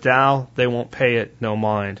 but now they won't pay it no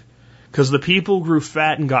mind. 'Cause the people grew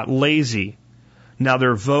fat and got lazy. Now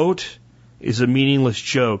their vote is a meaningless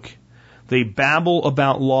joke. They babble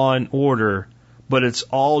about law and order, but it's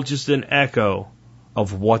all just an echo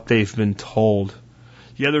of what they've been told.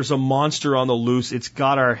 Yeah, there's a monster on the loose. It's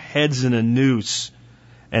got our heads in a noose,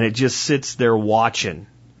 and it just sits there watching.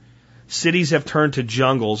 Cities have turned to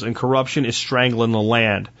jungles, and corruption is strangling the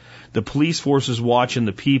land. The police force is watching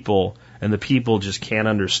the people, and the people just can't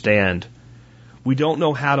understand. We don't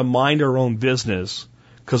know how to mind our own business,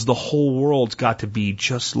 because the whole world's got to be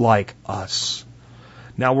just like us.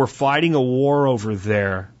 Now we're fighting a war over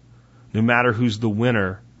there. No matter who's the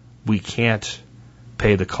winner, we can't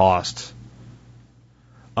pay the cost.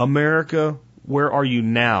 America, where are you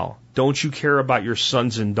now? Don't you care about your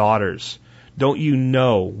sons and daughters? Don't you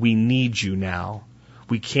know we need you now?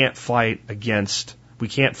 We can't fight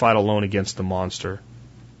alone against the monster.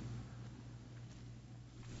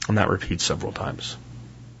 And that repeats several times.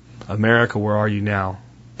 America, where are you now?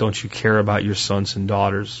 Don't you care about your sons and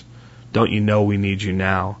daughters? Don't you know we need you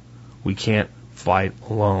now? We can't fight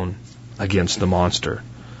alone against the monster.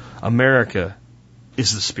 America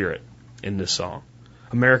is the spirit in this song.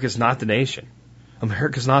 America is not the nation.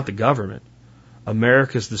 America is not the government.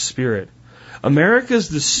 America is the spirit. America is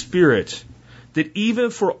the spirit that even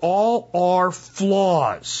for all our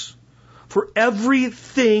flaws, for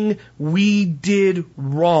everything we did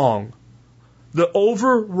wrong, the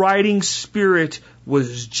overriding spirit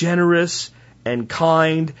was generous and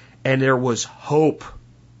kind, and there was hope.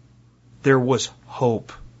 There was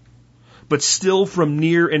hope. But still from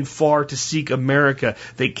near and far to seek America,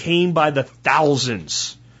 they came by the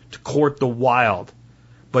thousands to court the wild.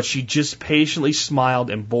 But she just patiently smiled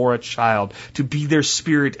and bore a child to be their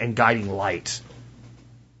spirit and guiding light.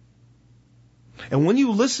 And when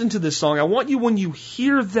you listen to this song, I want you, when you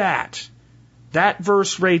hear that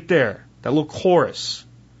verse right there, that little chorus,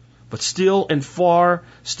 but still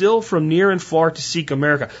from near and far to seek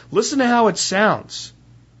America. Listen to how it sounds.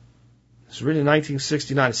 It's written in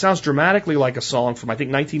 1969. It sounds dramatically like a song from, I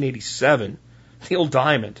think, 1987, Neil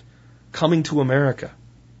Diamond. coming to America.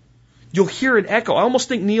 You'll hear an echo. I almost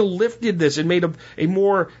think Neil lifted this and made a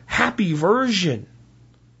more happy version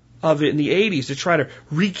of it in the 80s to try to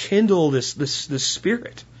rekindle this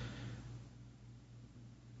spirit.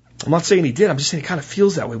 I'm not saying he did. I'm just saying it kind of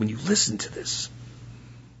feels that way when you listen to this.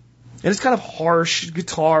 And it's kind of harsh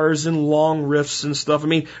guitars and long riffs and stuff. I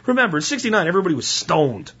mean, remember, in 69, everybody was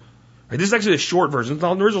stoned. Right? This is actually a short version.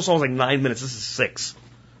 The original song was like 9 minutes. This is 6.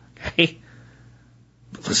 Okay?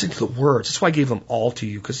 But listen to the words. That's why I gave them all to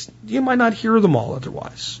you, because you might not hear them all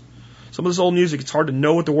otherwise. Some of this old music, it's hard to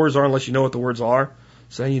know what the words are unless you know what the words are.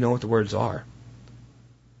 So you know what the words are.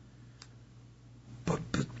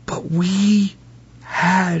 But we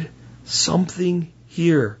had something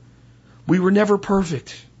here. We were never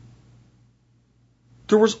perfect.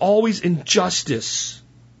 There was always injustice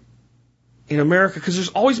in America, because there's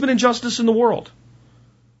always been injustice in the world.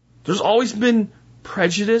 There's always been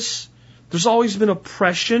prejudice. There's always been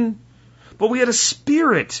oppression. But we had a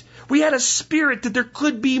spirit. We had a spirit that there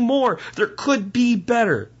could be more. There could be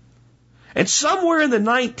better. And somewhere in the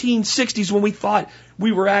 1960s, when we thought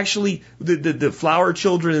we were actually the flower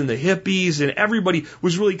children and the hippies and everybody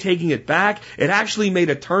was really taking it back, it actually made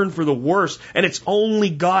a turn for the worse, and it's only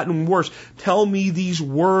gotten worse. Tell me these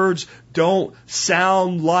words don't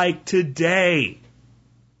sound like today.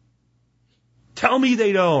 Tell me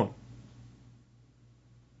they don't.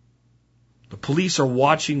 The police are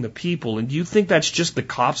watching the people, and do you think that's just the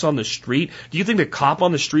cops on the street? Do you think the cop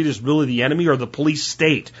on the street is really the enemy, or the police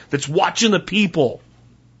state that's watching the people?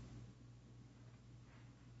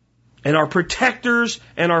 And our protectors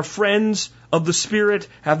and our friends of the Spirit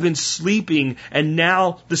have been sleeping, and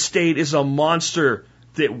now the state is a monster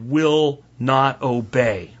that will not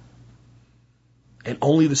obey. And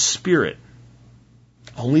only the Spirit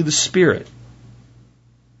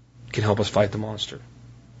can help us fight the monster.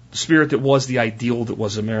 The spirit that was the ideal that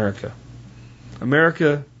was America.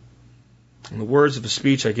 America, in the words of a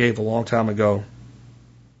speech I gave a long time ago,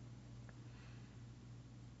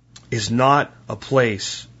 is not a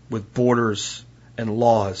place with borders and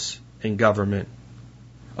laws and government.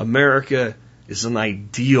 America is an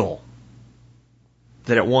ideal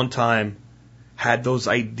that at one time had those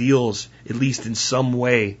ideals, at least in some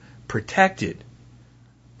way, protected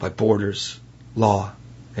by borders, law,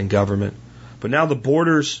 and government. But now the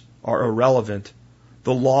borders are irrelevant.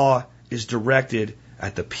 The law is directed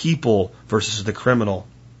at the people versus the criminal.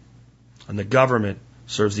 And the government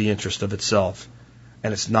serves the interest of itself.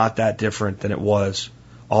 And it's not that different than it was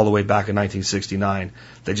all the way back in 1969.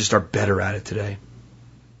 They just are better at it today.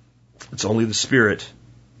 It's only the spirit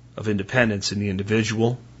of independence in the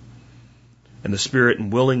individual and the spirit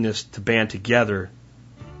and willingness to band together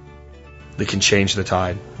that can change the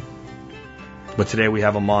tide. But today we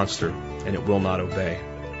have a monster, and it will not obey.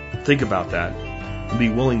 Think about that and be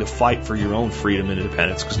willing to fight for your own freedom and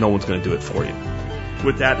independence, because no one's going to do it for you.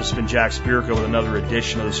 With that, this has been Jack Spirko with another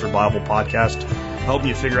edition of the Survival Podcast, helping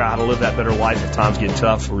you figure out how to live that better life if times get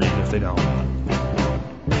tough or even if they don't.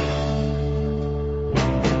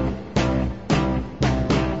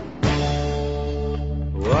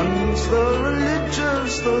 Once the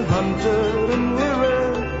religious, the hunted and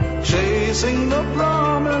weary, chasing the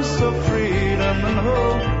promise of freedom and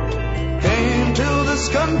hope, came to this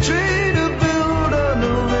country to build a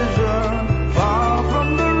new vision, far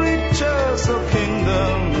from the reaches of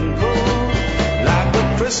kingdom and gold. Like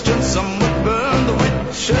the Christians, some would burn the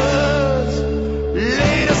witches,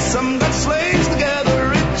 later some got slaves to gather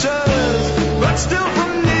riches, but still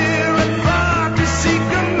from near and far to seek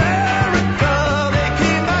America, they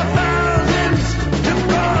came by thousands to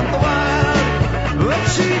run the wild, but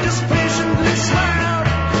she just patiently smiled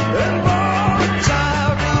and bore a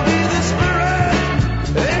child to be the spirit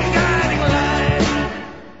and guiding light.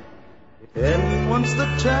 And once the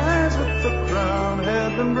ties with the crown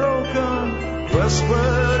had been broken,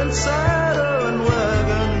 westward and saddle and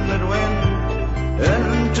wagon that went,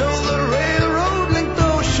 until the railroad linked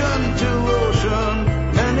ocean to ocean,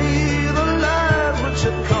 many the lives which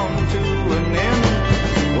had come to an end.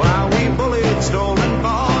 While we bullied, stole and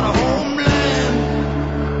bought a homeland,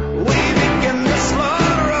 we began the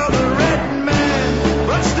slaughter of the red man,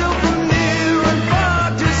 but still from near and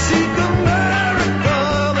far to seek America,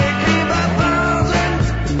 they came by thousands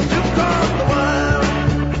to cross the wild,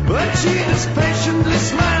 but she just patiently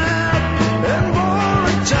smiled and bore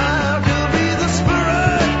a child to be the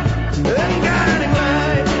spirit and guiding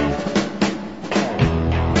light.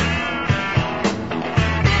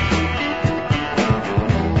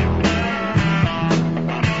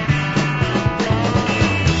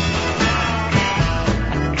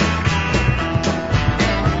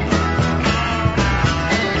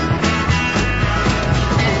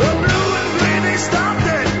 The blue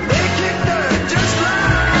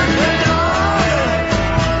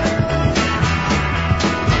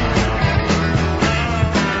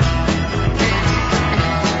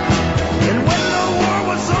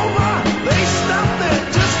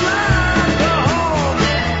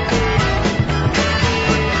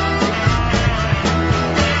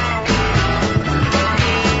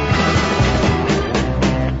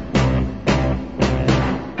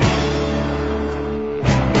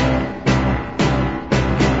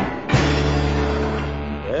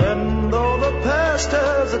just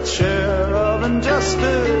has its share of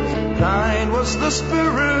injustice. Kind was the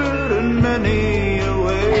spirit in many a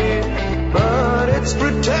way, but its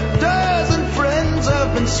protectors and friends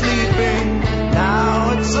have been sleeping.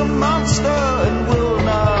 Now it's a monster and will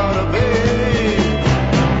not obey.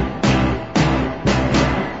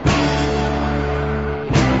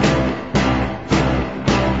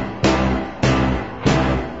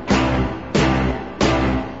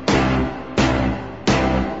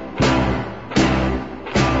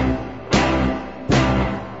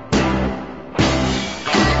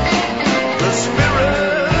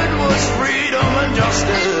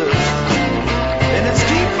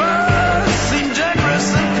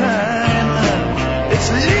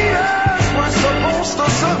 It's